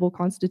amendable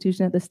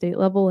constitution at the state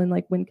level? And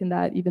like, when can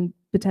that even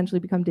potentially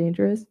become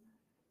dangerous?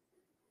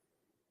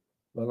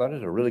 Well, that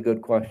is a really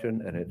good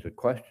question, and it's a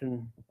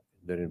question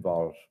that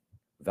involves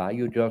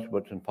value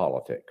judgments in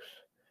politics.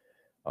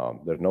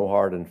 There's no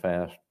hard and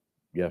fast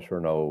yes or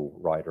no,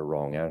 right or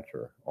wrong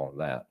answer on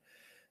that.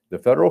 The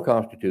federal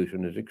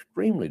Constitution is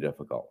extremely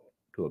difficult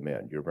to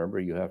amend. You remember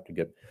you have to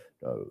get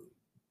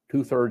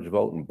 2/3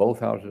 vote in both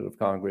houses of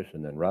Congress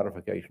and then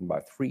ratification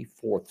by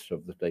 3/4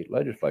 of the state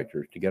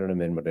legislatures to get an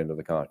amendment into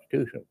the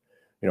Constitution.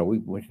 You know,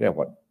 we have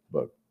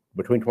but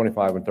between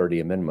 25 and 30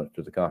 amendments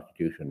to the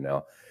Constitution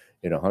now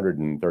in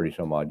 130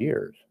 some odd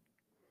years.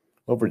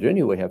 Well,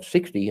 Virginia, we have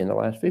 60 in the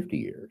last 50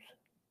 years.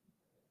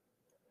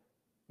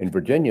 In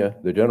Virginia,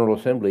 the General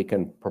Assembly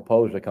can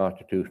propose a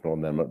constitutional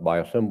amendment by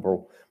a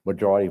simple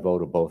majority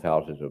vote of both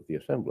houses of the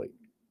Assembly.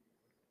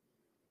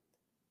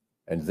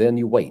 And then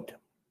you wait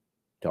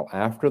till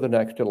after the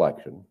next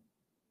election,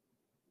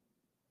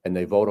 and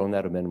they vote on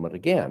that amendment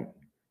again.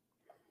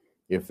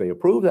 If they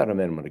approve that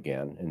amendment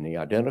again in the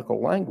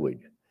identical language,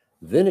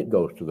 then it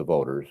goes to the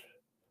voters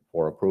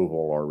for approval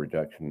or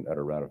rejection at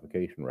a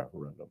ratification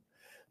referendum.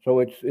 So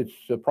it's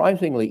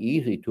surprisingly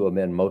easy to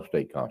amend most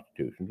state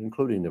constitutions,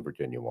 including the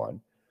Virginia one,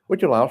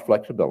 which allows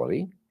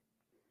flexibility.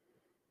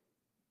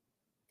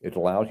 It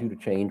allows you to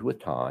change with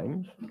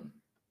times.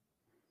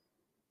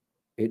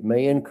 It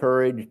may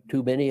encourage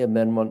too many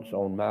amendments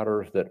on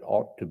matters that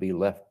ought to be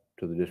left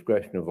to the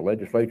discretion of the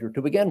legislature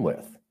to begin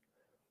with,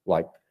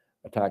 like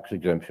a tax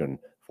exemption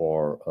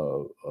for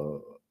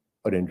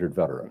an injured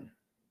veteran.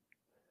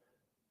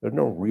 There's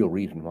no real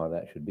reason why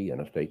that should be in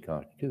a state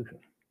constitution.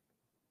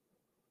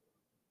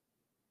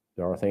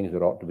 There are things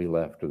that ought to be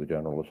left to the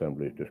General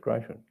Assembly's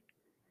discretion.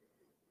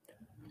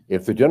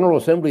 If the General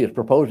Assembly is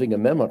proposing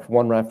amendments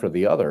one after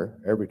the other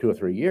every 2 or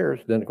 3 years,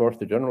 then of course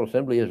the General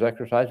Assembly is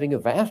exercising a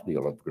vast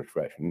deal of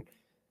discretion,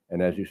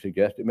 and as you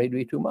suggest, it may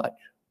be too much.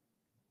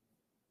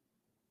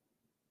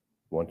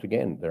 Once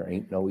again, there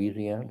ain't no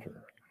easy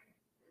answer.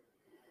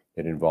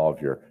 It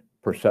involves your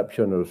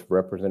perception of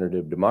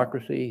representative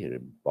democracy. It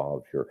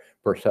involves your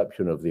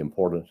perception of the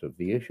importance of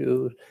the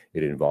issues.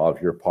 It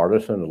involves your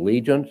partisan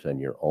allegiance and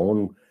your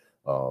own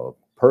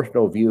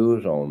personal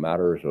views on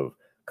matters of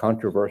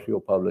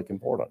controversial public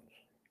importance.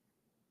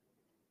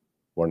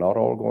 We're not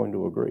all going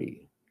to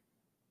agree.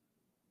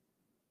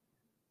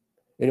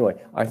 Anyway,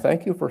 I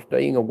thank you for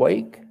staying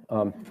awake.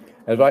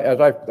 As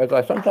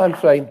I sometimes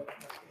say,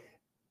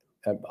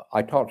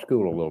 I taught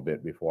school a little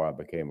bit before I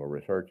became a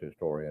research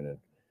historian,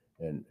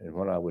 and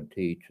when I would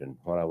teach and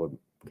when I would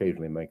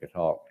occasionally make a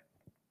talk,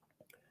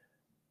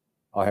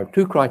 I have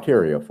 2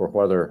 criteria for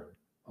whether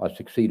I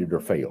succeeded or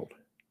failed.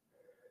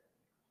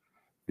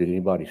 Did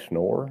anybody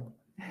snore?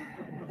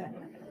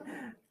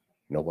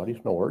 Nobody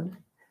snored.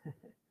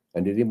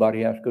 And did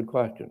anybody ask good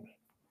questions?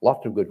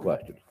 Lots of good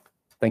questions.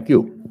 Thank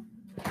you.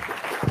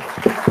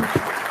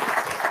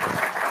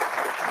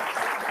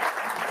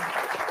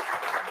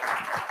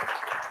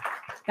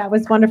 That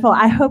was wonderful.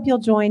 I hope you'll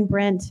join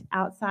Brent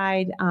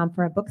outside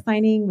for a book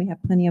signing. We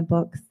have plenty of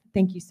books.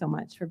 Thank you so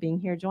much for being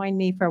here. Join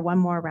me for one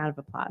more round of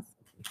applause.